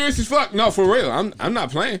got serious as fuck. No, for real. I'm not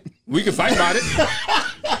playing. We can fight about it.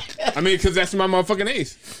 I mean, because that's my motherfucking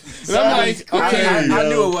ace. And I'm like, okay. I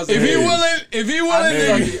knew it wasn't. If he his. willing,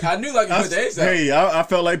 I knew like you put the ace out. Hey, I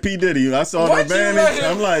felt like P. Diddy. I saw Why'd the you let advantage.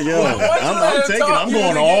 him- I'm like, yo, why'd you let I'm him taking. talk I'm you going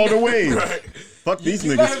into all the getting- way. Fuck these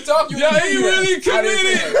Let him niggas. talk you. yeah, into he getting really that. I didn't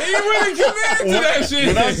committed. say that. He really committed to that shit.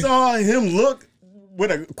 When I saw him look with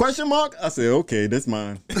a question mark, I said, okay, that's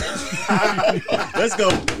mine. Let's go.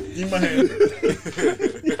 Give me my hand.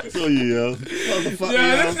 So you, yo. Motherfucker,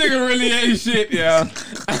 Yeah, yo. this nigga really ain't shit, yeah.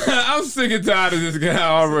 I'm sick and tired of this guy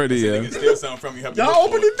already, yeah. Steal something from you. Y'all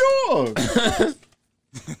open the door.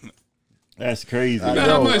 That's crazy. You know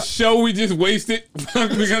how much show we just wasted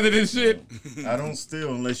because of this shit? I don't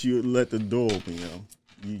steal unless you let the door open, yo.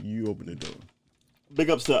 You open the door. Big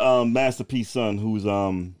ups to Masterpiece Son, who's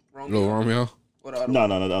Little Romeo. What other no,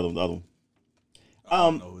 the other one.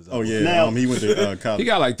 Oh yeah, Now- he went to He college.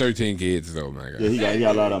 got like 13 kids though, man. Yeah, he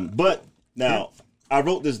got a lot of them. But now I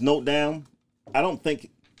wrote this note down. I don't think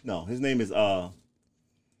his name is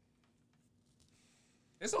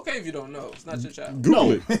It's okay if you don't know. It's not your child.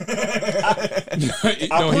 Google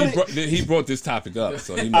it. He brought this topic up,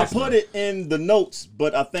 so he I messed put up. it in the notes,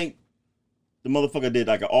 but I think the motherfucker did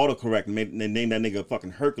like an autocorrect and they named that nigga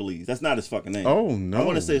fucking Hercules. That's not his fucking name. Oh no. I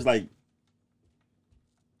want to say it's like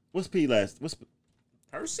what's P last? What's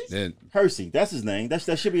Percy? Then Hersey? That's his name. That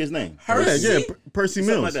should be his name. Yeah, Percy? yeah, Percy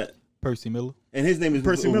Something Mills. like that. Percy Miller. And his name is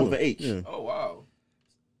Percy with Miller. an H. Yeah, Oh wow.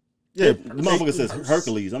 Yeah, the motherfucker says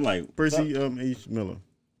Hercules. I'm like Percy fuck. H. Miller.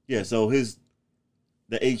 Yeah, so the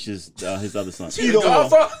H is his other son. Either or.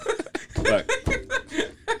 Right.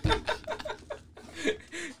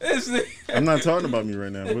 This nigga. I'm I'm not talking about me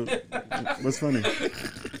right now. What's funny?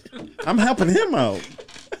 I'm helping him out.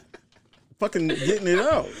 Fucking getting it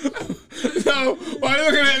out. So why you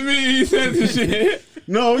looking at me? He said the shit.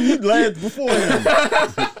 No, you laughed before him.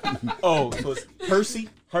 Oh, so it's Hersey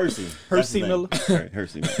Miller. Right,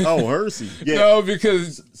 Hersey Miller. Oh, Hersey. Yeah. No,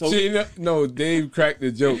 because Dave cracked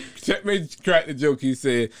the joke. Checkmate cracked the joke. He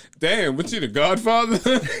said, "Damn, what you the Godfather?"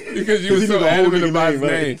 Because you were so adamant about his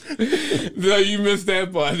name. So you missed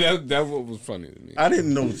that part. That's what was funny to me. I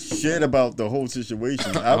didn't know shit about the whole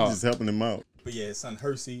situation. I was just helping him out. But yeah, his son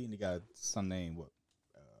Hersey, and he got some name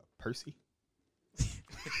Percy.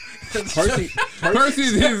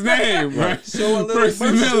 Percy's his name, right?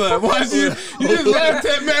 Percy Miller. Watch you just laughed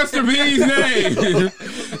at Master B's name.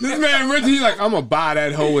 This man Richie, he's like, I'm gonna buy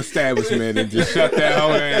that whole establishment and just shut that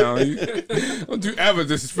whole down. Don't you ever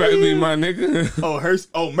disrespect me, my nigga.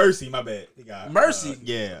 Oh, Mercy, my bad. He got Mercy.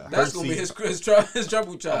 Yeah, that's Hersey. gonna be his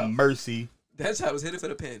trouble child. Mercy. That's how I was hitting for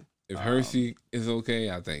the pen. If Hersey is okay,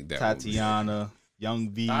 I think that Tatiana,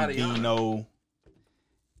 Young V, Vino,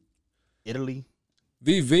 Italy.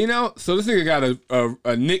 Vino. So this nigga got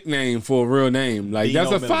a nickname for a real name. Like Vino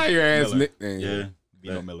that's a Miller. fire ass Miller. nickname. Yeah.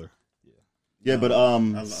 Vino Miller. Yeah, but a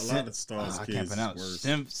lot of stars. I can't pronounce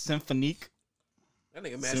Symphonique. That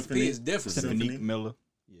nigga Master P is different. Symphonique Miller.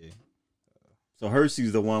 Yeah. So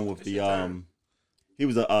Hersey's the one with the he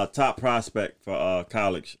was a top prospect for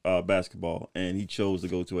college basketball, and he chose to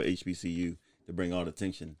go to a HBCU to bring all the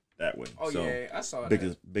attention that way. Oh so yeah, I saw big,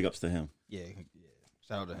 that. Big ups to him. Yeah.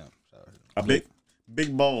 Shout out to him. A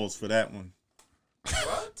big balls for that one.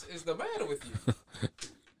 What is the matter with you?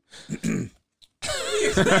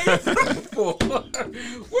 What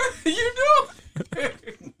are you doing?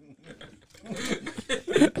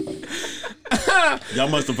 Y'all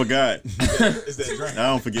must have forgot. Is that drink? I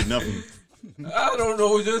don't forget nothing. I don't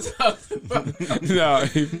know what you're talking about. No,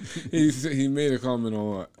 he made a comment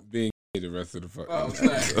on being the rest of the fuck. Oh,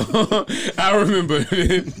 sorry. I remember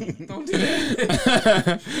it. Don't do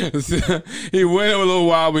that. So, he went a little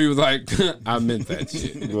while, but he was like, I meant that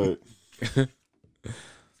shit. Right.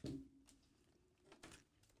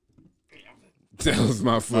 That was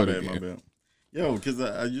my foot My again. bad. Yo, because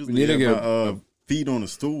I We usually need to have get my feet on the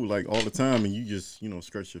stool like all the time, and you just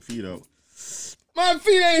stretch your feet out. My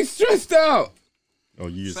feet ain't stretched out. Oh,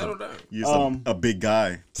 you Settle down. You're a big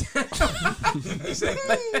guy.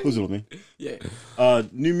 Who's with me? Yeah.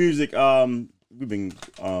 New music. We've been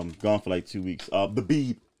gone for like 2 weeks. The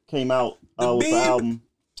Beeb came out with the album.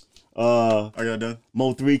 I got done.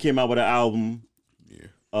 Mo3 came out with an album. Yeah.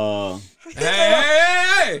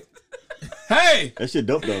 Hey! That shit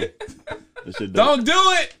dope though. That shit dope. Don't do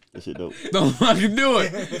it! That shit dope. Don't fucking do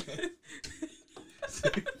it.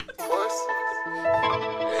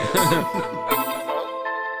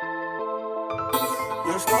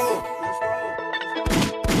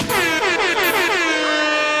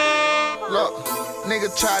 Look, nigga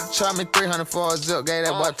tried to charge me 300 for a zip, gave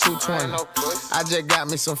that boy 220. I just got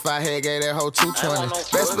me some fire head, gave that hoe 220.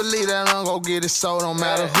 Best believe that I'm gon' get it sold, don't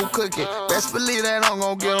matter who cook it. Best believe that I'm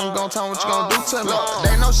gon' get them, gon' tell me what you gon' do to me.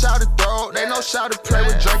 They know shout to throw, they know shout to play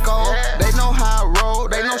with Draco. They know how I roll,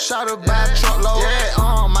 they know shout to buy a truckload.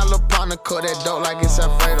 My little partner cut that dope like it's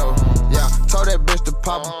Alfredo. Yeah, told that bitch to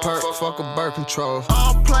pop a perk, fuck a birth control.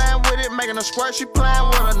 I'm playing with it, making a squirt, she playing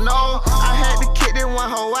with her nose. I had to kick that one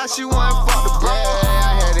hoe out, she wasn't fuck the bro.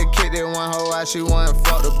 I had to kick that one hoe out, she wasn't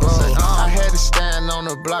fuck the bro. I had to stand on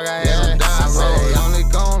the block, I had them down. I said they only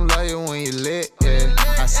gon' love you when you lit, yeah.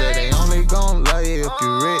 I said they only gon' love you if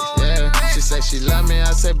you rich, yeah. She said she love me,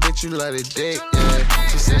 I said bitch you love the dick, yeah.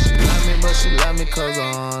 She said she love me, but she love me cause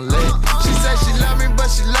I'm lit. She said she love me, but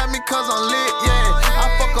she love me cause I'm lit, yeah. I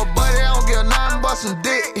fuck her buddy, I don't give nothing but some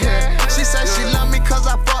dick, yeah. She said she love me cause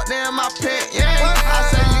I fucked her in my pit, yeah. I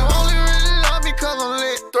said you only really love me cause I'm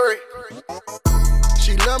lit. 3.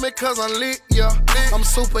 She love me cause I'm lit, yeah. I'm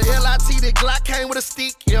super LIT, the Glock came with a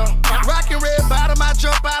stick, yeah. Rockin' red bottom, I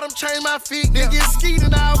jump out, change my feet. Then get skied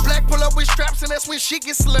and all black, pull up with straps, and that's when shit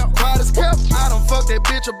get slept. Quiet as kept, I done fucked that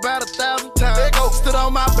bitch about 1,000 times. They go, stood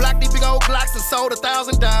on my block, these big old Glocks and sold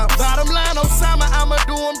 1,000 dimes. Bottom line, Osama, I'ma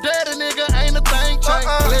do them dirty, nigga, ain't a thing change.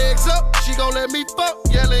 Legs up, she gon' let me fuck,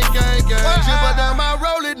 yelling gang gang. Dribble down my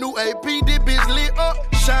rollin', new AP, this bitch lit up.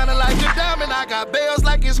 Shining like a diamond, I got bells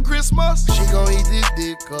like it's Christmas. She gon' eat this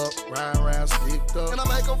dick up, round, sticked up. And I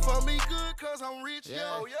make 'em for me good, cause I'm rich,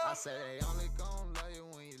 yo, yeah. I say they only gon' love you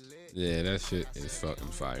when you lit. Yeah, that shit is fucking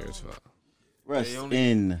fire as fuck. Rest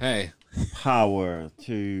in Hey. power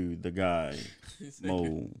to the guy,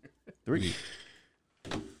 Mo3.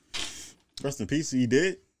 Rest in peace. He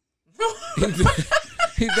did.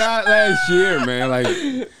 He died last year, man. Like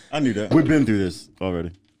I knew that. We've been through this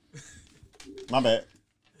already. My bad.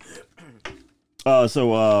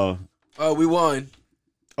 We won.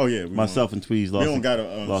 Oh yeah, Myself and Tweez lost. We don't gotta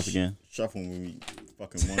lost again. Shuffle when we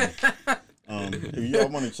fucking won. If y'all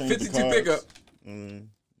want to change 52 the cards, pickup.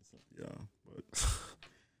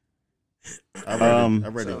 I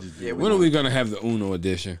read it. Yeah, When are we gonna have the Uno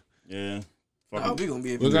edition? Yeah. Oh, we're gonna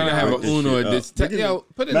be. We're gonna have an Uno edition. Yo,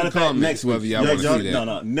 put it in the comments next week. whether y'all want to see that.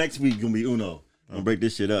 No. Next week gonna be Uno. I'm gonna break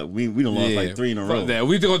this shit up. We don't lost like 3 in a row. Fuck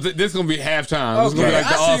that. This gonna be halftime. This Okay, gonna be like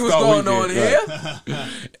the I see what's All-Star going on weekend.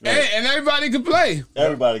 here. And everybody can play.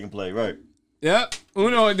 Everybody can play, right? Yep.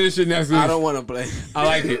 Uno edition next week. I don't want to play. I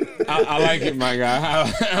like it. I like it, my guy.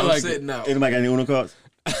 I I'm like sitting out. Anybody got any Uno cards?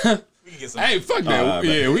 Hey, fuck that.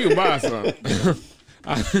 Yeah, we can buy some.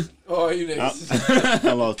 Oh, you next.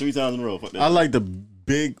 I lost 3 times in a row. Fuck that. I like the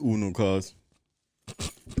big Uno cards.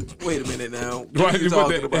 Wait a minute now. Why What you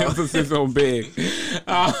put that emphasis on big?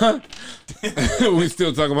 We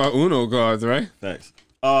still talking about Uno cards, right? Facts.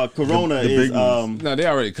 Corona The is big ones. No, they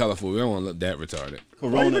already colorful. We don't want to look that retarded.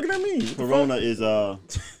 Why you looking at me? Corona is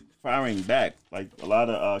firing back. Like a lot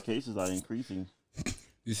of cases are increasing.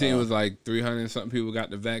 You see, it was like 300 and something people got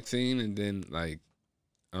the vaccine, and then like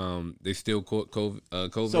they still caught COVID,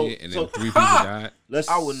 and then 3 people died. Let's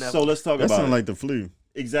I would never. So let's talk That about sounds it. like the flu.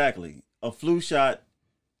 Exactly. A flu shot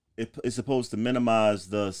is supposed to minimize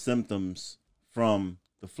the symptoms from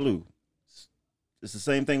the flu. It's the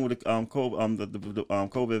same thing with the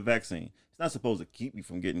COVID vaccine. It's not supposed to keep you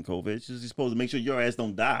from getting COVID. It's just supposed to make sure your ass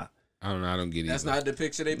don't die. I don't know. I don't get it. That's not the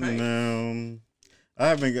picture they paint. No, I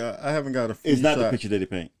haven't got a flu It's not shot. the picture that they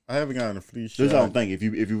paint. I haven't gotten a flu shot. This I don't think. If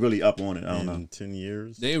you really up on it, I don't know. in 10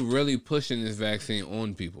 years. They really pushing this vaccine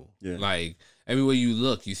on people. Yeah. Like everywhere you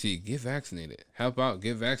look, you see get vaccinated, help out,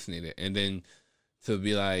 get vaccinated, and then to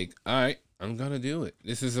be like, all right, I'm gonna do it.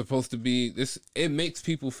 This is supposed to be this. It makes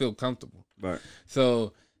people feel comfortable. Right.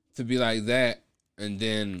 So to be like that, and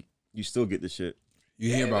then You still get the shit. you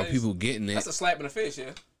hear Yeah, about that is- people getting it. That's a slap in the face,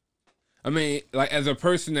 yeah. I mean, like as a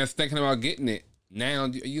person that's thinking about getting it now,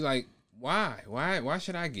 you like, why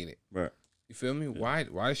should I get it? Right. You feel me? Yeah.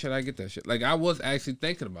 Why should I get that shit? Like I was actually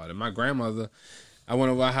thinking about it. My grandmother, I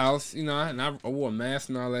went over her house, you know, and I wore a mask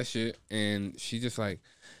and all that shit, and she just like,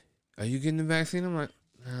 "Are you getting the vaccine?" I'm like,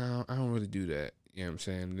 "No, I don't really do that." You know what I'm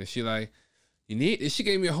saying? And then she like, "You need?" And she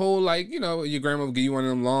gave me a whole like, you know, your grandma would give you one of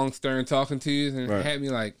them long stern talking tos, and Right. had me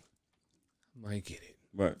like, I might get it.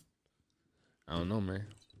 Right. I don't know, man.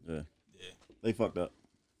 Yeah. They fucked up.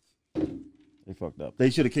 They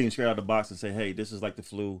should have came straight out of the box and say, "Hey, this is like the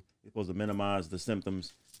flu. It's supposed to minimize the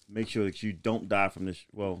symptoms. Make sure that you don't die from this."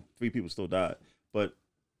 Well, 3 people still died, but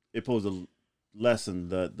it's supposed to lessen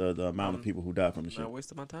the amount of people who died from the I'm shit. not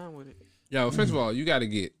wasting my time with it. Yo, first of all, you got to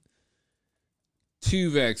get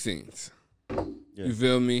 2 vaccines. Yeah. You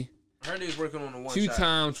feel me? I heard they was working on the one 2 shot.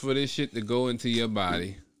 times for this shit to go into your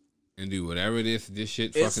body and do whatever it is this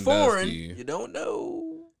shit It's fucking does foreign. to you. You don't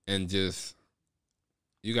know. And just,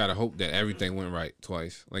 you got to hope that everything went right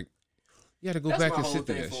twice. Like, you got to go That's back my and whole sit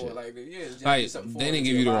through thing that for shit. it. Like, yeah, it's just Like, something they foreign didn't to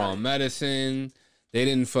give you the your wrong body. medicine. They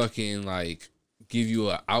didn't fucking, like, give you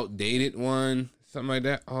an outdated one. Something like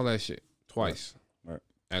that. All that shit. Twice. Right.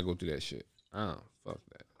 I go through that shit. Oh, fuck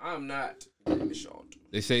that. I'm not getting the shot.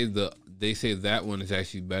 They say that one is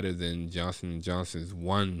actually better than Johnson & Johnson's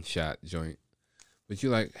 1-shot joint. But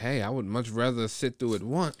you're like, hey, I would much rather sit through it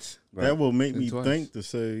once. Right. That will make Than me twice. think to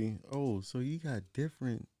say, oh, so you got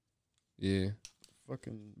different Yeah.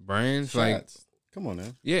 fucking Brands, shots. like, Come on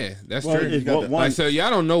now. yeah, that's Well, true. if got one, that. Like, so y'all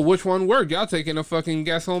don't know which one worked. Y'all taking a fucking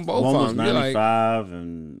guess on both one of was them. You're like, 95,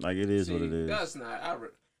 and like it is See, what it is. that's not.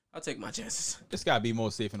 I'll take my chances. It's got to be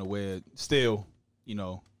more safe and aware. Still, you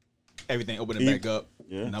know, everything opening E- back up,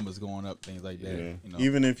 Yeah. numbers going up, things like that. Yeah. You know,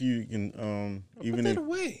 Even if you can, even if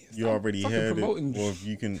you already had it, or if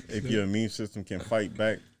you can, if your immune system can fight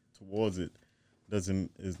back towards it,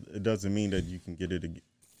 it doesn't mean that you can get it again.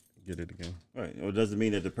 Right. Or it doesn't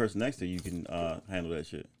mean that the person next to you can handle that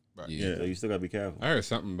shit. yeah. So you still gotta be careful. I heard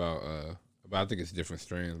something about I think it's different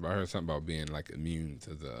strains, but I heard something about being like immune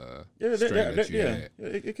to the Yeah, strain that you yeah. had.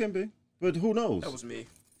 It can be, but who knows? That was me.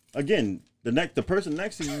 Again, the person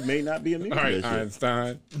next to you may not be immune All to right, that shit.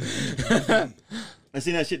 Einstein. I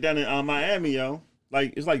seen that shit down in Miami, yo.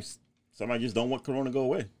 Like it's like somebody just don't want Corona to go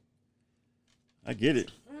away. I get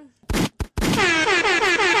it.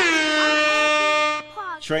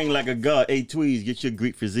 Train like a god. 8 tweeds. Get your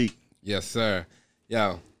Greek physique. Yes, sir.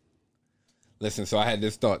 Yo, listen, so I had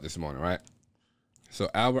this thought this morning, right? So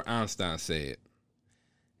Albert Einstein said,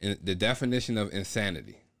 the definition of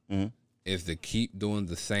insanity is to keep doing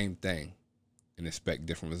the same thing and expect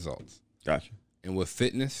different results. Gotcha. And with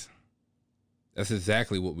fitness, that's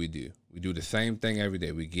exactly what we do. We do the same thing every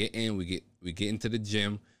day. We get in, we get into the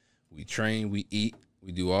gym, we train, we eat,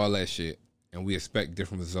 we do all that shit, and we expect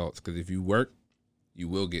different results. Because if you work, you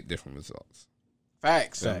will get different results.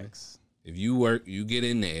 Facts. If you work, you get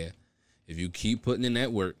in there. If you keep putting in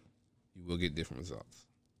that work, you will get different results.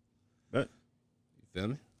 Right. You feel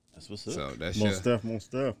me? That's what's up. So that's Most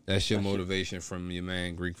stuff. That's your motivation from your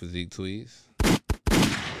man Greek Physique Tweez.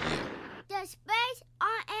 The Space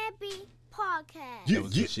R&B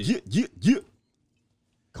podcast. Yeah.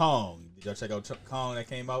 Kong. Did y'all check out Kong that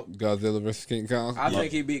came out? Godzilla vs. King Kong. I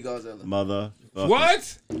think he beat Godzilla. Mother.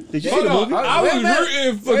 What? Did you Hold see the on. movie? I was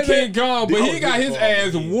rooting for King Kong, but he got his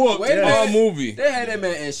ass whooped all movie. They had that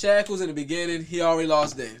man in shackles in the beginning. He already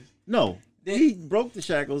lost then. No. He broke the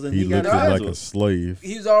shackles and He he got looked his ass like a whooped. slave.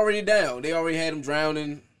 He was already down. They already had him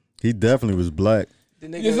drowning. He definitely was black. The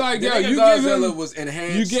nigga, It's like, the yo, nigga you Godzilla gave him, was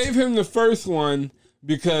enhanced. you gave him the first one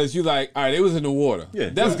because you like, all right, it was in the water. Yeah.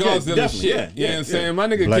 That's Yeah, Godzilla definitely. shit. Yeah, You know what I'm yeah. saying? My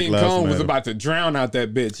nigga Black King Lives Kong was Matter. about to drown out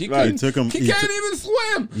that bitch. He Right. couldn't, he can't even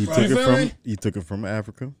swim. He You took it feel me? from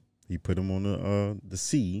Africa. He put him on the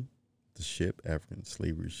sea, the ship, African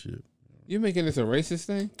slavery ship. You making this a racist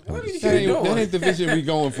thing? What are you That doing? ain't the vision we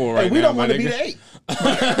going for right Hey, we now. don't my want to be nigga. the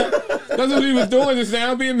 8. That's what he was doing just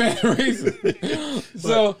now, being mad racist.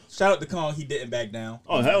 So Shout out to Kong. He didn't back down.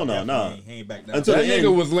 Oh, hell no, nah. He ain't back down. Until that the nigga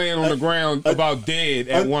end. was laying on the ground about dead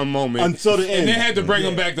at one moment. Until the end. And they had to bring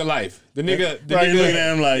him back to life. The nigga, Right, you looking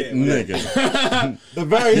at him like, nigga. The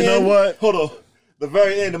very You end. know what? Hold on. The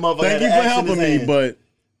very end, the motherfucker Thank had you an for axe in helping his me, hand. but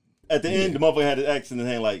At the end, the motherfucker had an axe in his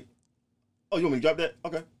hand like, oh, you want me to drop that?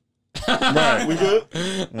 Okay. right. We good? We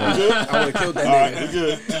good? I would have killed that All right, nigga. we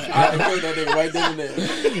good. I would have killed that nigga right then and there.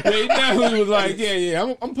 He definitely was like, yeah,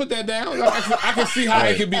 I'm gonna put that down. I can see how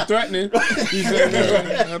it could be threatening. You feel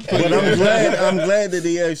me? But I'm glad that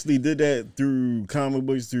they actually did that through comic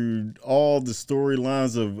books, through all the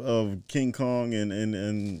storylines of King Kong and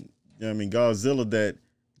I mean Godzilla. That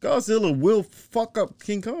Godzilla will fuck up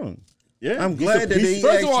King Kong. Yeah. I'm glad that they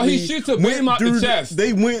First of all, he actually shoots a beam went out the through chest.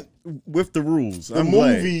 They went with the rules. The I'm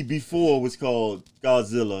glad. movie before was called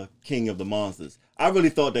Godzilla, King of the Monsters. I really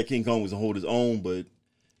thought that King Kong was gonna hold his own, but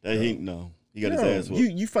that he he got his ass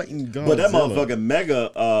whooped. You fighting Godzilla? But that motherfucker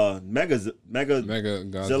Mega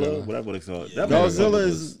Godzilla. Zilla, whatever they call it. That Godzilla motherfucker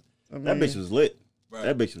is. I that mean, bitch was lit.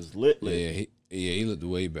 That bitch was lit. Yeah, he looked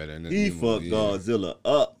way better in this He new fucked movie, Godzilla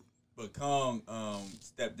up. But Kong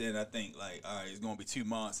stepped in, I think, like, all right, it's going to be 2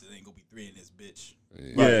 monsters. It ain't going to be 3 in this bitch.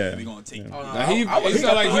 Yeah. We're going to take Now he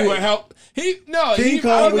felt like he would help. King He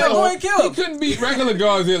Kong was going to kill him. He couldn't beat regular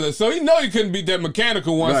Godzilla, so he know he couldn't beat that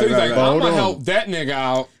mechanical one. So Right, he's right, like, right. I'm Hold gonna on. help that nigga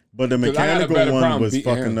out. But the 'Cause I got a mechanical better one problem was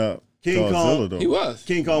beating fucking him. up King Godzilla Kong, though. He was.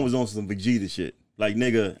 King Kong was on some Vegeta shit. Like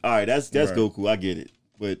nigga, all right, that's Right. Goku. I get it,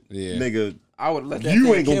 but Yeah. nigga, I would let that you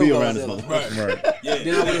thing ain't gonna kill be around this Godzilla. motherfucker. Right. Yeah.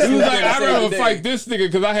 Then I would've He was seen like, that I'd same rather day. fight this nigga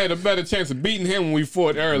because I had a better chance of beating him when we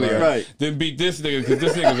fought earlier Right. than beat this nigga because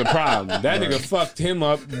this nigga's a problem. That nigga fucked him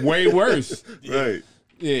up way worse. Right.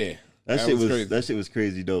 Yeah. That shit was crazy. that shit was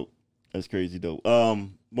crazy dope. That's crazy dope.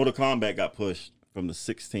 Mortal Kombat got pushed from the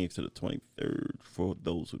 16th to the 23rd. For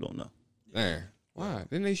those who don't know. Man, why?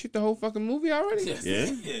 Didn't they shoot the whole fucking movie already? Yes.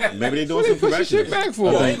 Yeah. Maybe they What doing they some push the shit corrections. back for?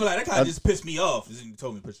 I ain't gonna lie, that kind of just pissed me off. He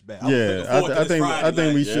told me to push it back. Yeah, I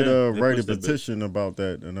think we should Yeah, they write a pushed that bitch. petition about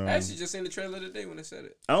that. And I actually just seen the trailer today when they said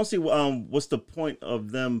it. I don't see what's the point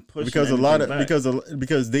of them pushing because a lot of anything back?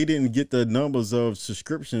 because they didn't get the numbers of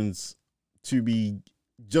subscriptions to be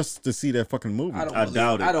just to see that fucking movie. I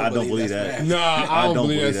doubt it. I don't believe that. Nah, I don't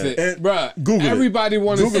believe believe that's that. it. Bruh, Google it. everybody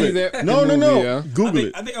want to Google see it. that. No, movie, yeah. Google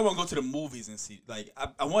it. I think I want to go to the movies and see. Like,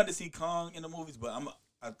 I wanted to see Kong in the movies, but I want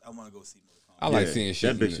to go see Mortal Kombat. I like Yeah, seeing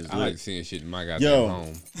shit. that bitch is I like lit. seeing shit in my goddamn Yo.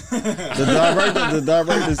 home. The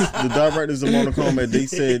directors of Mortal Kombat, they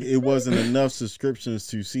said it wasn't enough subscriptions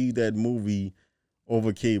to see that movie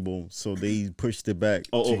over cable, so they pushed it back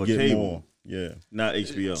Oh, to over get cable. more. Yeah, Not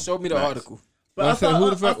HBO. Show me the Max. article. But I I said, thought, who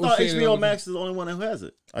the fuck I was thought saying HBO it? Max is the only one who has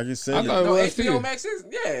it. I just said I it. thought it No, was HBO too. Max is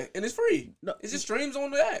and it's free. No. It just streams on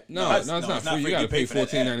the app. No, it's not free. You gotta pay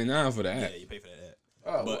 $14.99 for that. Yeah, you pay for that.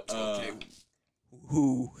 Oh, But, okay.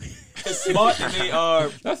 It's smart that they are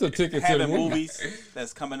That's a ticket to the having movie. movies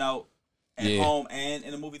that's coming out at Yeah. home and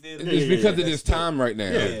in the movie theater. It's because of this time right now.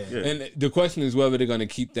 Yeah. And the question is whether they're gonna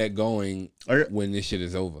keep that going Are y- when this shit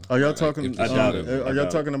is over. Are y'all Like, talking? if I this doubt shit it. is- Are y'all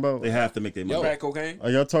talking about? They have to make their money. Crack cocaine. Are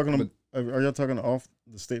y'all talking? Are y'all talking off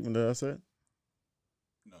the statement that I said?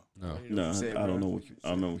 No. No, You said, I don't bro. know what you. I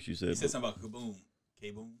don't know what you He said. said something about Kaboom.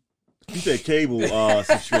 Kaboom. You said cable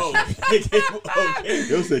subscription. Oh, Kaboom. Okay.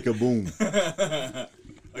 He'll say kaboom.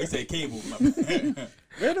 Oh, he said cable. My bad.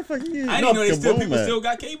 Where the fuck you? I didn't know people still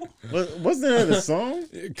got cable. Wasn't that a song?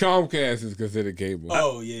 Comcast is considered cable.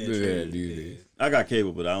 Oh yeah, these days. I got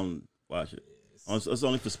cable, but I don't watch it. It's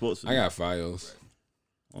only for sports. I got Fios.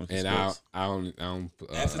 And I don't. I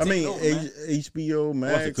mean, HBO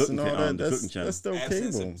Max and all that. That's still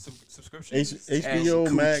cable. Subscription.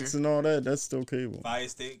 HBO Max and all that. That's still cable. Fire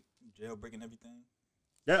Stick, jailbreaking everything.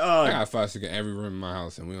 I got Fire Stick in every room in my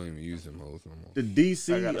house, and we don't even use them hoes no more. The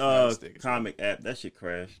DC comic app, that shit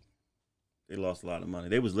crashed. They lost a lot of money.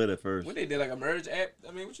 They was lit at first. What they did, like a merge app?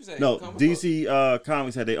 I mean, what you say? No, DC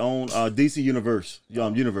Comics had their own DC Universe.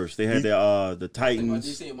 Universe. They had their the Titans.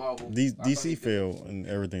 DC and Marvel. DC failed in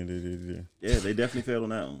everything they did. Yeah, they definitely failed on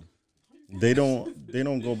that one. They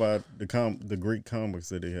don't go by the great comics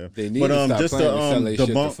that they have. They need to stop just playing to sell their shit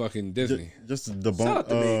to debunk fucking Disney. Just to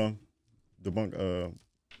debunk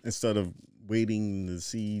instead of waiting to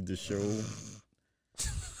see the show.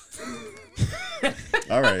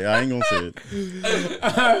 All right, I ain't gonna say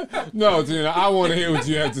it. No, Tina, I want to hear what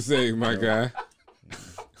you have to say, my guy.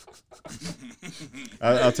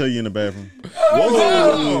 I'll tell you in the bathroom.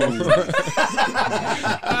 Whoa!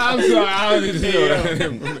 I'm sorry, I don't need to know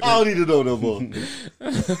that. I don't need to know no more.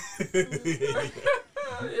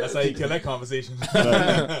 That's how you kill that conversation.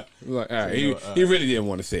 Like, all right, he really didn't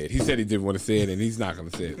want to say it. He said he didn't want to say it, and he's not going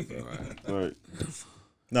to say it. So, all right.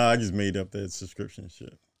 Nah, I just made up that subscription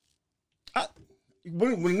shit.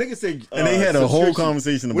 When niggas say and they had a whole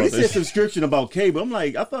conversation about when they this. said subscription about cable, I'm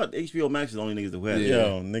like, I thought HBO Max is the only niggas that had it.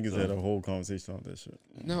 Yo, niggas had a whole conversation about that shit.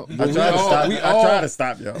 No, I tried to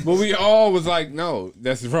stop y'all. But we all was like, no,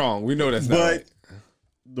 that's wrong. We know that's not right.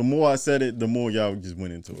 The more I said it, the more y'all just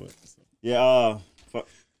went into it. So. Yeah,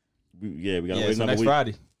 we gotta wait another next week.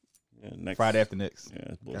 Friday. Yeah, next Friday after next. Yeah,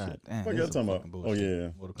 that's bullshit. God damn, what y'all talking about? Bullshit. Oh yeah,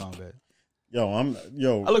 Mortal Kombat. Yo,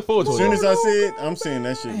 I look forward to it. As soon as I see it, I'm saying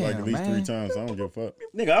that shit like at least 3 times. I don't give a fuck.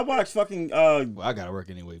 Nigga, I watched fucking. Well, I gotta work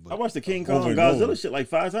anyway. But I watched the King Kong Godzilla shit like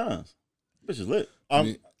 5 times. Bitch is lit.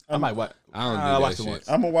 I might watch. I don't do that shit.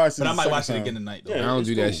 I'm gonna watch it, but I might watch it again tonight. Though. Yeah, I don't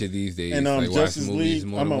do that shit these days. And like Justice League,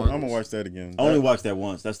 I'm gonna once. watch that again. I only watched that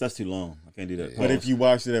once. That's too long. I can't do that. But if you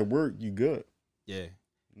watch it at work, you good. Yeah.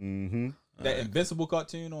 Mm-hmm. That Invincible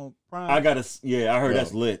cartoon on Prime. I heard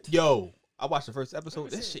that's lit. Yo, I watched the first episode.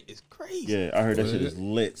 That shit is crazy. Yeah, I heard that shit is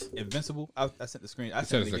lit. Invincible. I sent the screen. I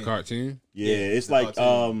said sent it's a cartoon. Yeah, it's like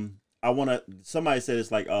somebody said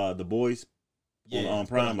it's like The Boys on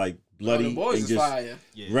Prime, like bloody The Boys and is just fire.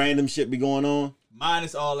 random shit be going on.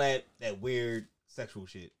 Minus all that weird sexual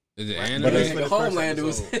shit. Is it Right. anime? Homelander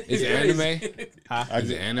was. Is it anime? Huh? Is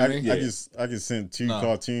it anime? I just sent 2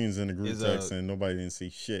 cartoons in the group text and nobody didn't see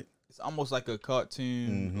shit. It's almost like a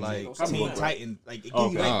cartoon, like Teen Teen Titan, like it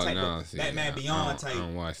gives you like type of Batman Beyond type. I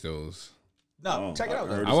don't watch those. No, check it out.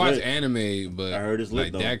 I watch anime, but I heard it's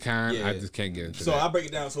lit, like that kind, Yeah. I just can't get into So that. I break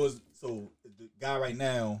it down. So the guy right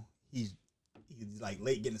now, he's like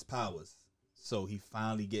late getting his powers. So he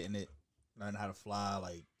finally getting it, learning how to fly.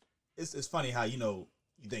 Like it's funny how you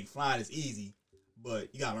think flying is easy,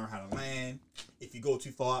 but you gotta learn how to land. If you go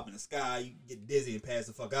too far up in the sky, you get dizzy and pass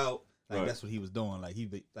the fuck out. Like that's what he was doing. Like he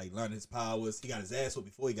like learning his powers. He got his ass whooped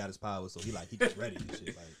before he got his powers. So he gets ready and shit.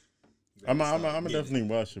 Like I'm definitely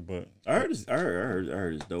watch it, but I heard it's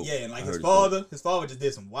dope. Yeah, and like his father just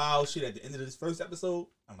did some wild shit at the end of this first episode.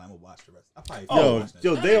 I'm gonna watch the rest. I probably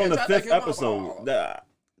they on the 5th episode.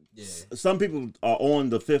 Yeah. Some people are on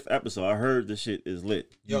the 5th episode. I heard the shit is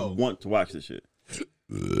lit. Yo. You want to watch this shit.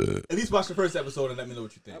 At least watch the first episode and let me know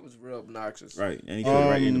what you think. That was real obnoxious. Right, and he got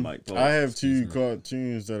right in the mic. I have 2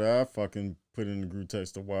 cartoons that I fucking put in the group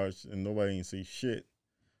text to watch, and nobody ain't see shit.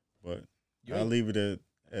 But I'll leave it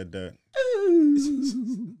at that.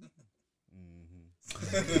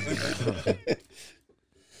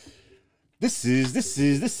 This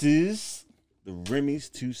is the Remy's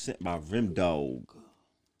 2 Cent by Rim Dog.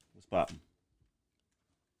 What's poppin'?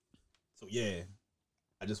 So yeah,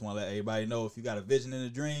 I just want to let everybody know if you got a vision and a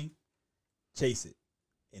dream, chase it.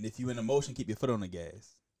 And if you in emotion, keep your foot on the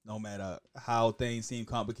gas. No matter how things seem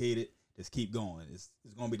complicated, just keep going. It's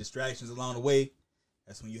going to be distractions along the way.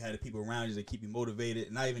 That's when you have the people around you that keep you motivated.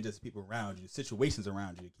 And not even just people around you, situations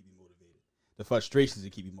around you that keep you motivated. The frustrations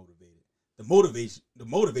that keep you motivated. The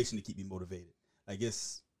motivation to keep you motivated. Like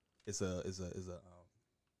it's a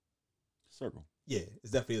circle. Yeah,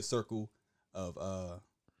 it's definitely a circle of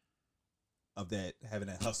that, having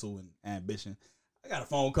that hustle and ambition. I got a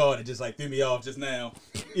phone call that just like threw me off just now.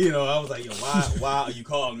 I was like, yo, why are you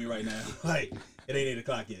calling me right now? Like, it ain't 8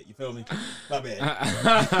 o'clock yet. You feel me? My bad.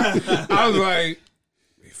 I was like,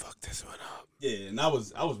 we fucked this one up. Yeah, and I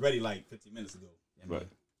was ready like 15 minutes ago. Right.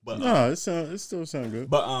 But no, it still sound good.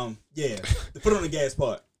 But yeah, the foot on the gas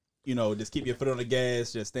part. just keep your foot on the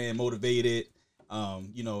gas, just staying motivated.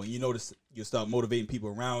 You notice you'll start motivating people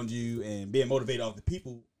around you and being motivated off the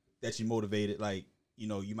people that you motivated. Like, you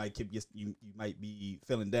might you might be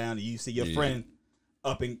feeling down and you see your friend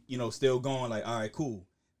up and, still going, like, all right, cool.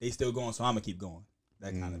 They still going, so I'm gonna keep going.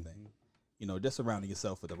 That kind of thing. Just surrounding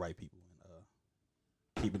yourself with the right people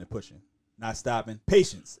and keeping it pushing. Not stopping.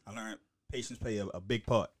 Patience. I learned patience play a big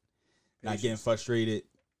part. Not getting frustrated.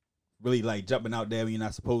 Really like jumping out there when you're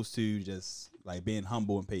not supposed to. Just like being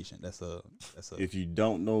humble and patient. That's a. If you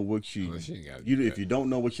don't know what if you don't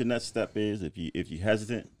know what your next step is, if you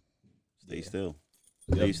hesitant, stay still.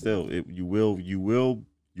 Stay still. You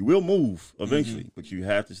will move eventually, but you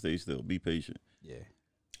have to stay still. Be patient. Yeah.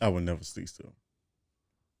 I would never stay still.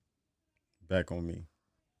 Back on me.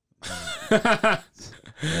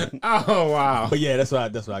 Oh wow! But yeah, that's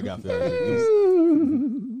what I got for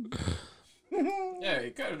you. Yeah,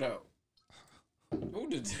 cut it out. Who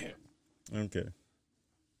did that? Okay.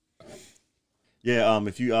 Yeah.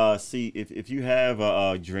 If you if you have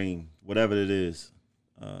a dream, whatever it is,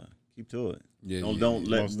 keep to it. Yeah. Don't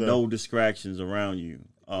let no distractions around you.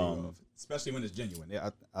 Especially when it's genuine. Yeah,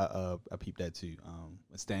 I peeped that too.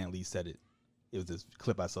 When Stan Lee said it. It was this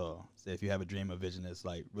clip I saw. Said if you have a dream or vision that's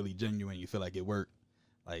like really genuine, you feel like it worked,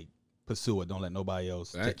 like pursue it. Don't let nobody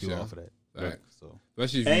else take you off of that. Right. So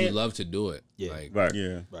especially if you love to do it. Yeah. Like, right.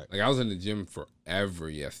 Yeah. Right. Like I was in the gym forever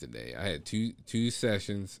yesterday. I had two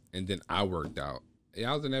sessions and then I worked out.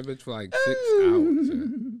 Yeah, I was in that bitch for like 6 hours.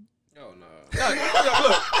 Yeah. Oh no.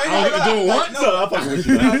 I do it once. No, I'm fucking with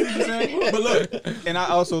you. But look, and I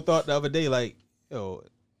also thought the other day, like,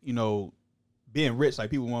 being rich, like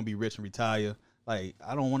people want to be rich and retire. Like,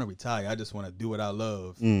 I don't want to retire. I just want to do what I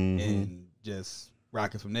love and just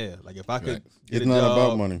rock it from there. Like, if I could get it's a not job,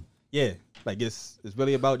 about money. Yeah, like it's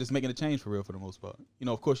really about just making a change for real for the most part.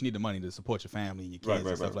 Of course you need the money to support your family and your kids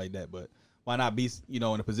and stuff like that. But why not be, in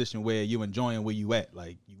a position where you enjoying where you at?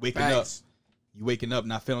 Like you waking up,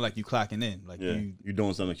 not feeling like you clocking in. Like you're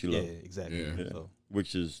doing something that you love. Yeah, exactly. Yeah. So.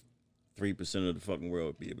 Which is 3% of the fucking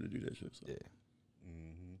world be able to do that shit. So. Yeah.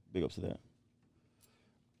 Big ups to that.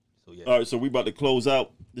 So yeah. All right, so we about to close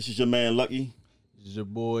out. This is your man Lucky. This is your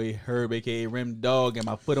boy Herb, aka Rim Dog, and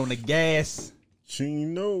my foot on the gas.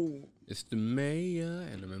 Chino. It's the mayor,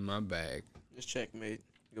 and I'm in my bag. Just checkmate.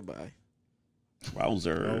 Goodbye.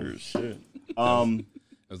 Wowzers. Oh, shit.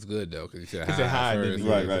 That's good though, because you said hi first.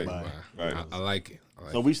 Right. I like it.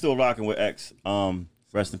 So we still rocking with X.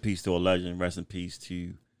 Rest in peace to a legend. Rest in peace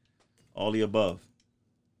to all the above.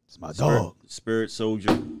 It's my dog. Spirit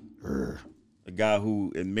soldier. A guy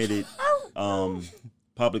who admitted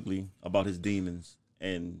publicly about his demons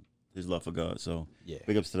and his love for God. So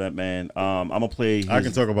big ups to that man. I'm gonna play. I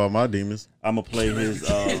can talk about my demons. I'm gonna play his.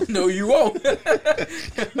 No, you won't. I'm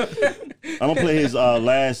gonna play his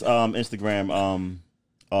last Instagram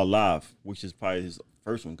live, which is probably his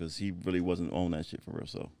first one because he really wasn't on that shit for real.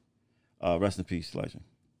 So rest in peace, legend.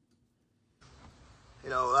 A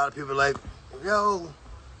lot of people are like, yo,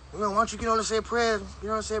 why don't you get on and say a prayer? Get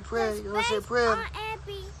on and say a prayer. Get on and say a prayer.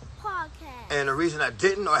 And the reason I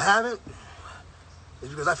didn't or haven't is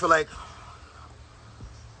because I feel like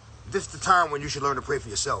this is the time when you should learn to pray for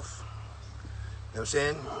yourself. You know what I'm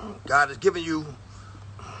saying? God has given you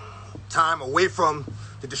time away from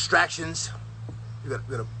the distractions. You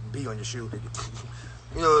gotta be on your shoe.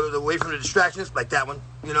 Away from the distractions, like that one.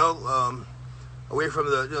 Away from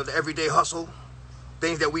the everyday hustle,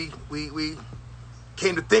 things that we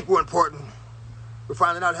came to think were important. We're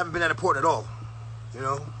finding out haven't been that important at all.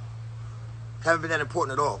 Haven't been that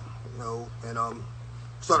important at all. And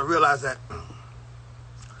starting to realize that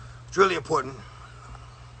it's really important.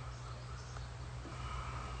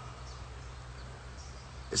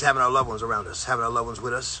 It's having our loved ones around us, having our loved ones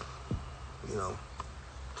with us.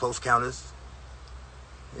 Close counters.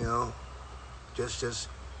 Just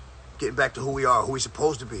getting back to who we are, who we're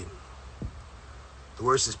supposed to be. The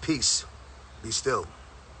word says peace, be still.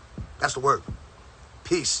 That's the word.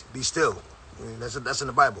 Peace, be still. That's in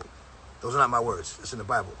the Bible. Those are not my words. That's in the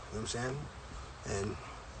Bible. You know what I'm saying? And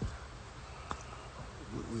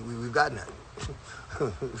we've gotten that.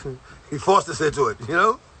 He forced us into it,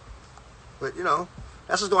 But,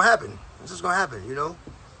 that's what's going to happen. That's what's going to happen,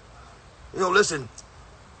 Listen.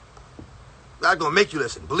 God's going to make you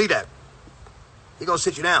listen. Believe that. He's going to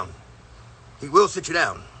sit you down. He will sit you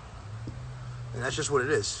down. And that's just what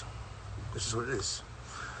it is. This is what it is.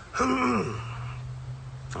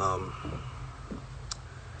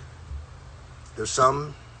 There's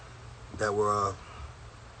some that were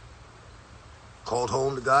called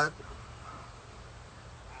home to God.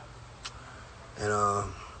 And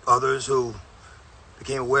others who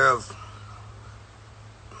became aware of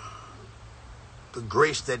the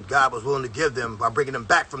grace that God was willing to give them by bringing them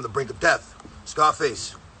back from the brink of death.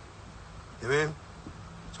 Scarface. You know what I mean?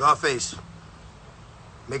 Scarface.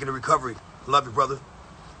 Making a recovery. Love you, brother.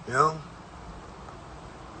 You know?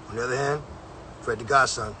 On the other hand, Fred the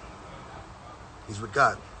Godson. He's with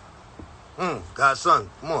God. God's son.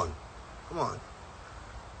 Come on. Come on.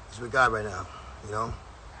 He's with God right now. You know?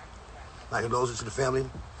 My condolences to the family.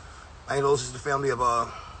 My condolences to the family of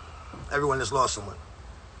everyone that's lost someone.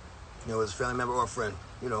 You know, as a family member or a friend.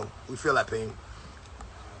 You know, we feel that pain.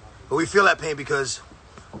 But we feel that pain because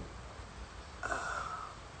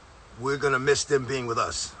we're going to miss them being with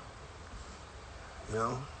us. You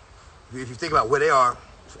know? If you think about where they are,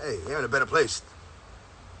 hey, they're in a better place.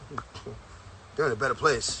 They're in a better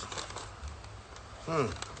place.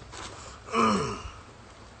 The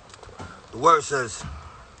word says,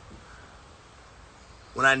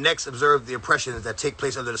 when I next observed the oppressions that take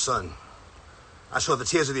place under the sun, I saw the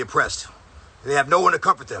tears of the oppressed. They have no one to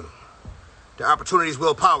comfort them. Their opportunities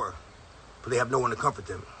will power, but they have no one to comfort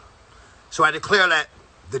them. So I declare that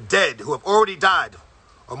the dead who have already died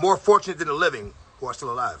are more fortunate than the living who are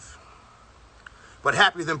still alive. But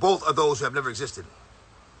happier than both are those who have never existed,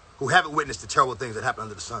 who haven't witnessed the terrible things that happen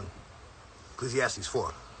under the sun. Ecclesiastes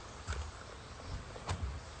 4.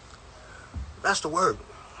 That's the word.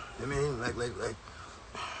 I mean, like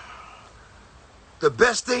the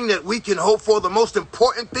best thing that we can hope for, the most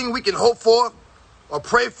important thing we can hope for, or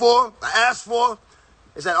pray for, or ask for,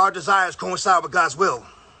 is that our desires coincide with God's will.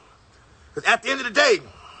 Because at the end of the day,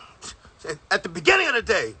 at the beginning of the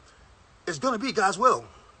day, it's going to be God's will.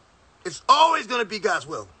 It's always going to be God's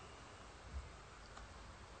will.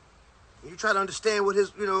 You try to understand what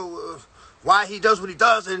his, why he does what he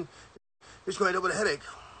does, and he's going to end up with a headache.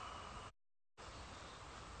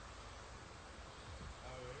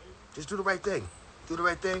 Just do the right thing. Do the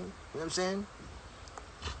right thing. You know what I'm saying?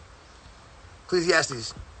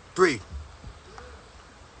 Ecclesiastes 3.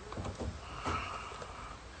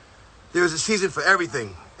 There is a season for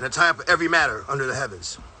everything and a time for every matter under the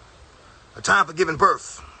heavens. A time for giving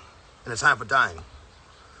birth and a time for dying.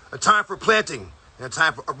 A time for planting and a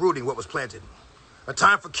time for uprooting what was planted. A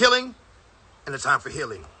time for killing and a time for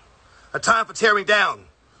healing. A time for tearing down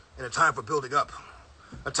and a time for building up.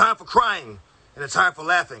 A time for crying and a time for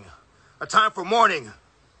laughing. A time for mourning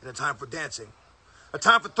and a time for dancing. A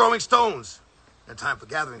time for throwing stones and a time for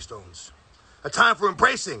gathering stones. A time for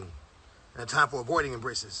embracing and a time for avoiding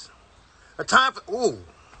embraces. A time for,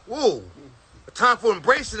 a time for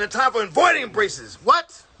embracing and a time for avoiding embraces.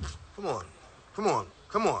 What? Come on.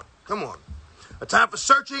 A time for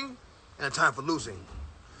searching and a time for losing.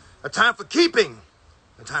 A time for keeping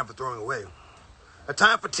and a time for throwing away. A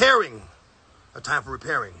time for tearing, a time for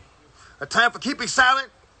repairing. A time for keeping silent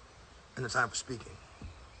and a time for speaking.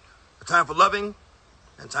 A time for loving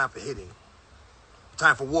and a time for hating. A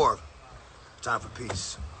time for war, a time for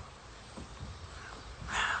peace.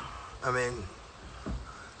 I mean,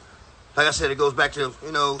 like I said, it goes back to,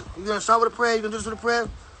 you're going to start with a prayer, you're going to do this with a prayer.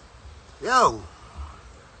 Yo,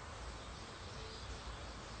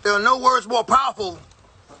 there are no words more powerful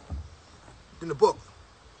than the book.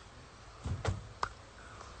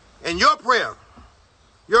 And your prayer,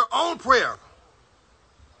 your own prayer,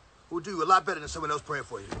 will do you a lot better than someone else praying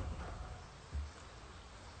for you.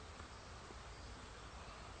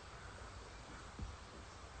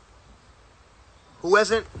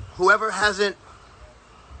 Whoever hasn't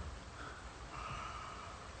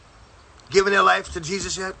given their life to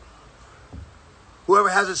Jesus yet, whoever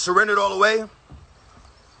hasn't surrendered all the way,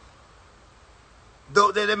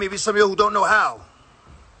 though there may be some of you who don't know how,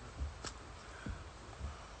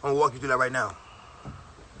 I'm going to walk you through that right now.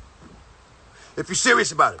 If you're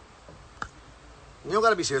serious about it, you don't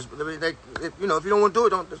got to be serious. If you don't want to do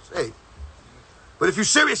it, don't. Hey. But if you're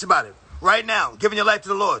serious about it, right now, giving your life to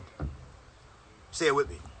the Lord, say it with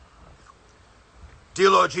me.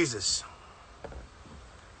 Dear Lord Jesus,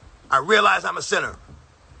 I realize I'm a sinner.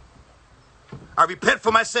 I repent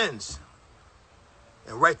for my sins.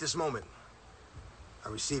 And right this moment, I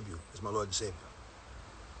receive you as my Lord and Savior.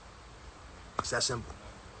 It's that simple.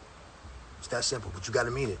 It's that simple, but you got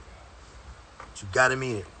to mean it. You got to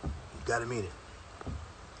mean it. You got to mean it.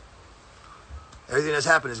 Everything that's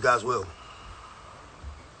happened is God's will.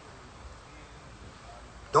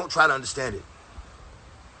 Don't try to understand it.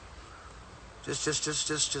 Just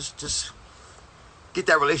get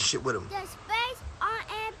that relationship with him.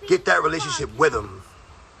 Get that relationship with him.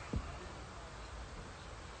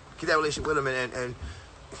 Get that relationship with him, and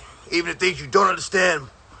even the things you don't understand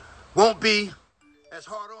won't be as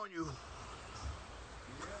hard on you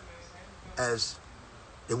as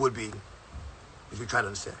it would be if you try to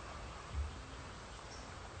understand.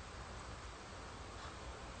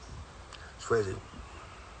 crazy.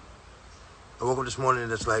 I woke up this morning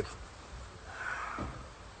and it's like,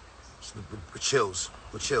 with chills.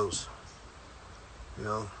 You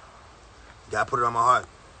know, God put it on my heart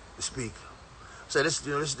to speak. So this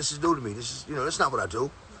is new to me. This is not what I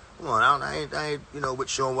do. Come on, I ain't with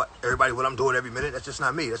showing everybody what I'm doing every minute. That's just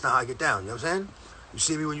not me. That's not how I get down. You know what I'm saying? You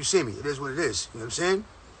see me when you see me. It is what it is. You know what I'm saying?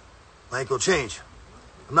 I ain't gonna change.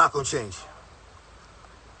 I'm not gonna change.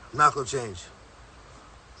 I'm not gonna change.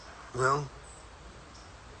 You know?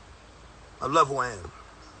 I love who I am.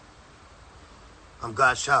 I'm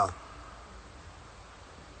God's child.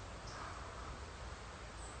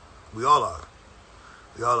 We all are.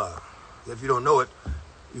 We all are. If you don't know it,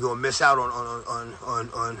 you're gonna miss out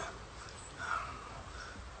on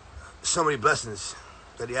so many blessings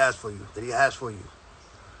that He has for you.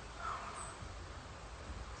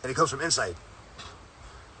 And it comes from insight.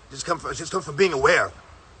 It just comes from being aware.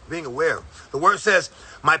 Being aware. The word says,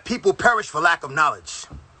 "My people perish for lack of knowledge."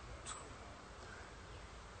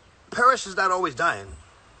 Perish is not always dying.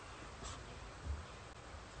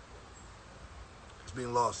 It's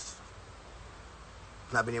being lost.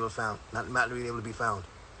 Not being able to found. Not being able to be found.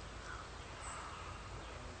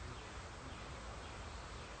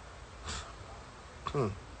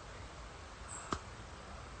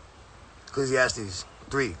 Ecclesiastes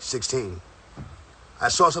 3:16. I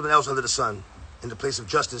saw something else under the sun. In the place of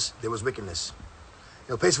justice, there was wickedness.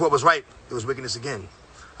 In the place of what was right, there was wickedness again.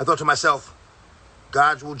 I thought to myself,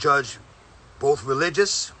 God will judge both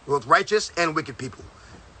righteous and wicked people,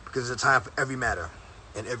 because there's a time for every matter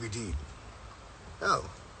and every deed. Oh,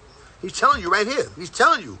 He's telling you right here. He's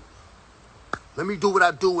telling you, let me do what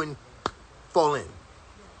I do and fall in.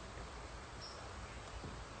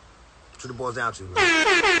 That's what it boils down to. Man.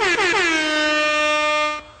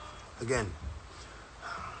 Again,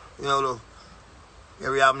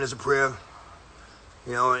 every album is a prayer,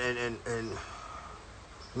 and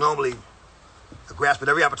normally I grasp at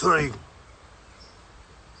every opportunity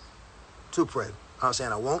to pray. I'm not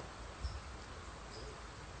saying I won't,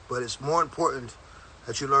 but it's more important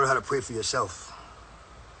that you learn how to pray for yourself.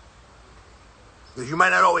 Because you might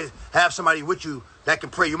not always have somebody with you that can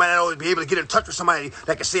pray. You might not always be able to get in touch with somebody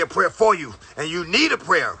that can say a prayer for you, and you need a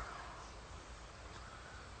prayer.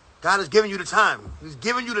 God has given you the time. He's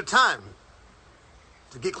given you the time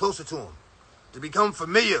to get closer to Him, to become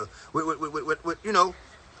familiar with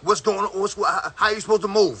what's going on, how you're supposed to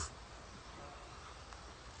move.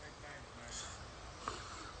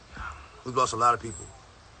 We've lost a lot of people.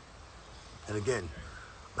 And again,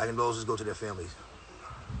 my condolences go to their families.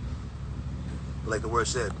 But like the word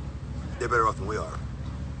said, they're better off than we are.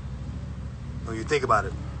 When you think about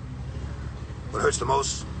it, what hurts the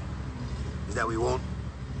most is that we won't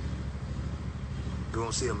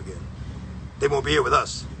see them again. They won't be here with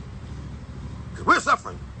us. Because we're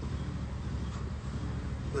suffering.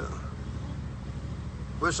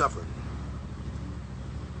 We're suffering.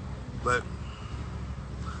 But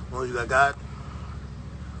as long as you got God,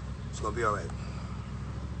 it's going to be all right.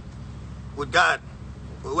 With God,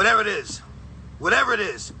 whatever it is,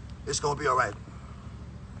 it's going to be all right.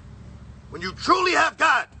 When you truly have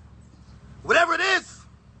God, whatever it is,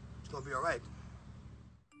 it's going to be all right.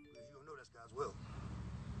 Because you know that's God's will.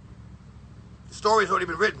 The story's already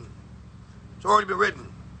been written. It's already been written.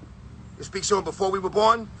 It speaks to Him before we were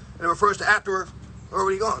born, and it refers to after we're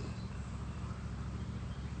already gone.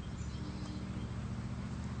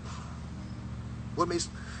 What makes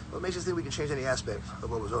us think we can change any aspect of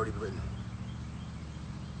what was already written?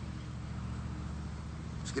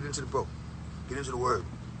 Just get into the book. Get into the Word.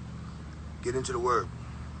 Get into the Word.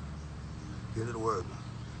 Get into the Word.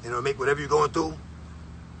 And it'll make whatever you're going through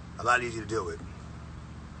a lot easier to deal with.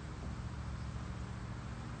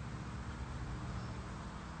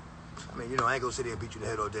 I mean, I ain't gonna sit here and beat you in the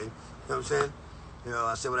head all day. You know what I'm saying?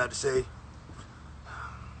 I said what I had to say.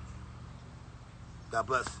 God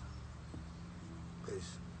bless.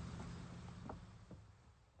 Peace.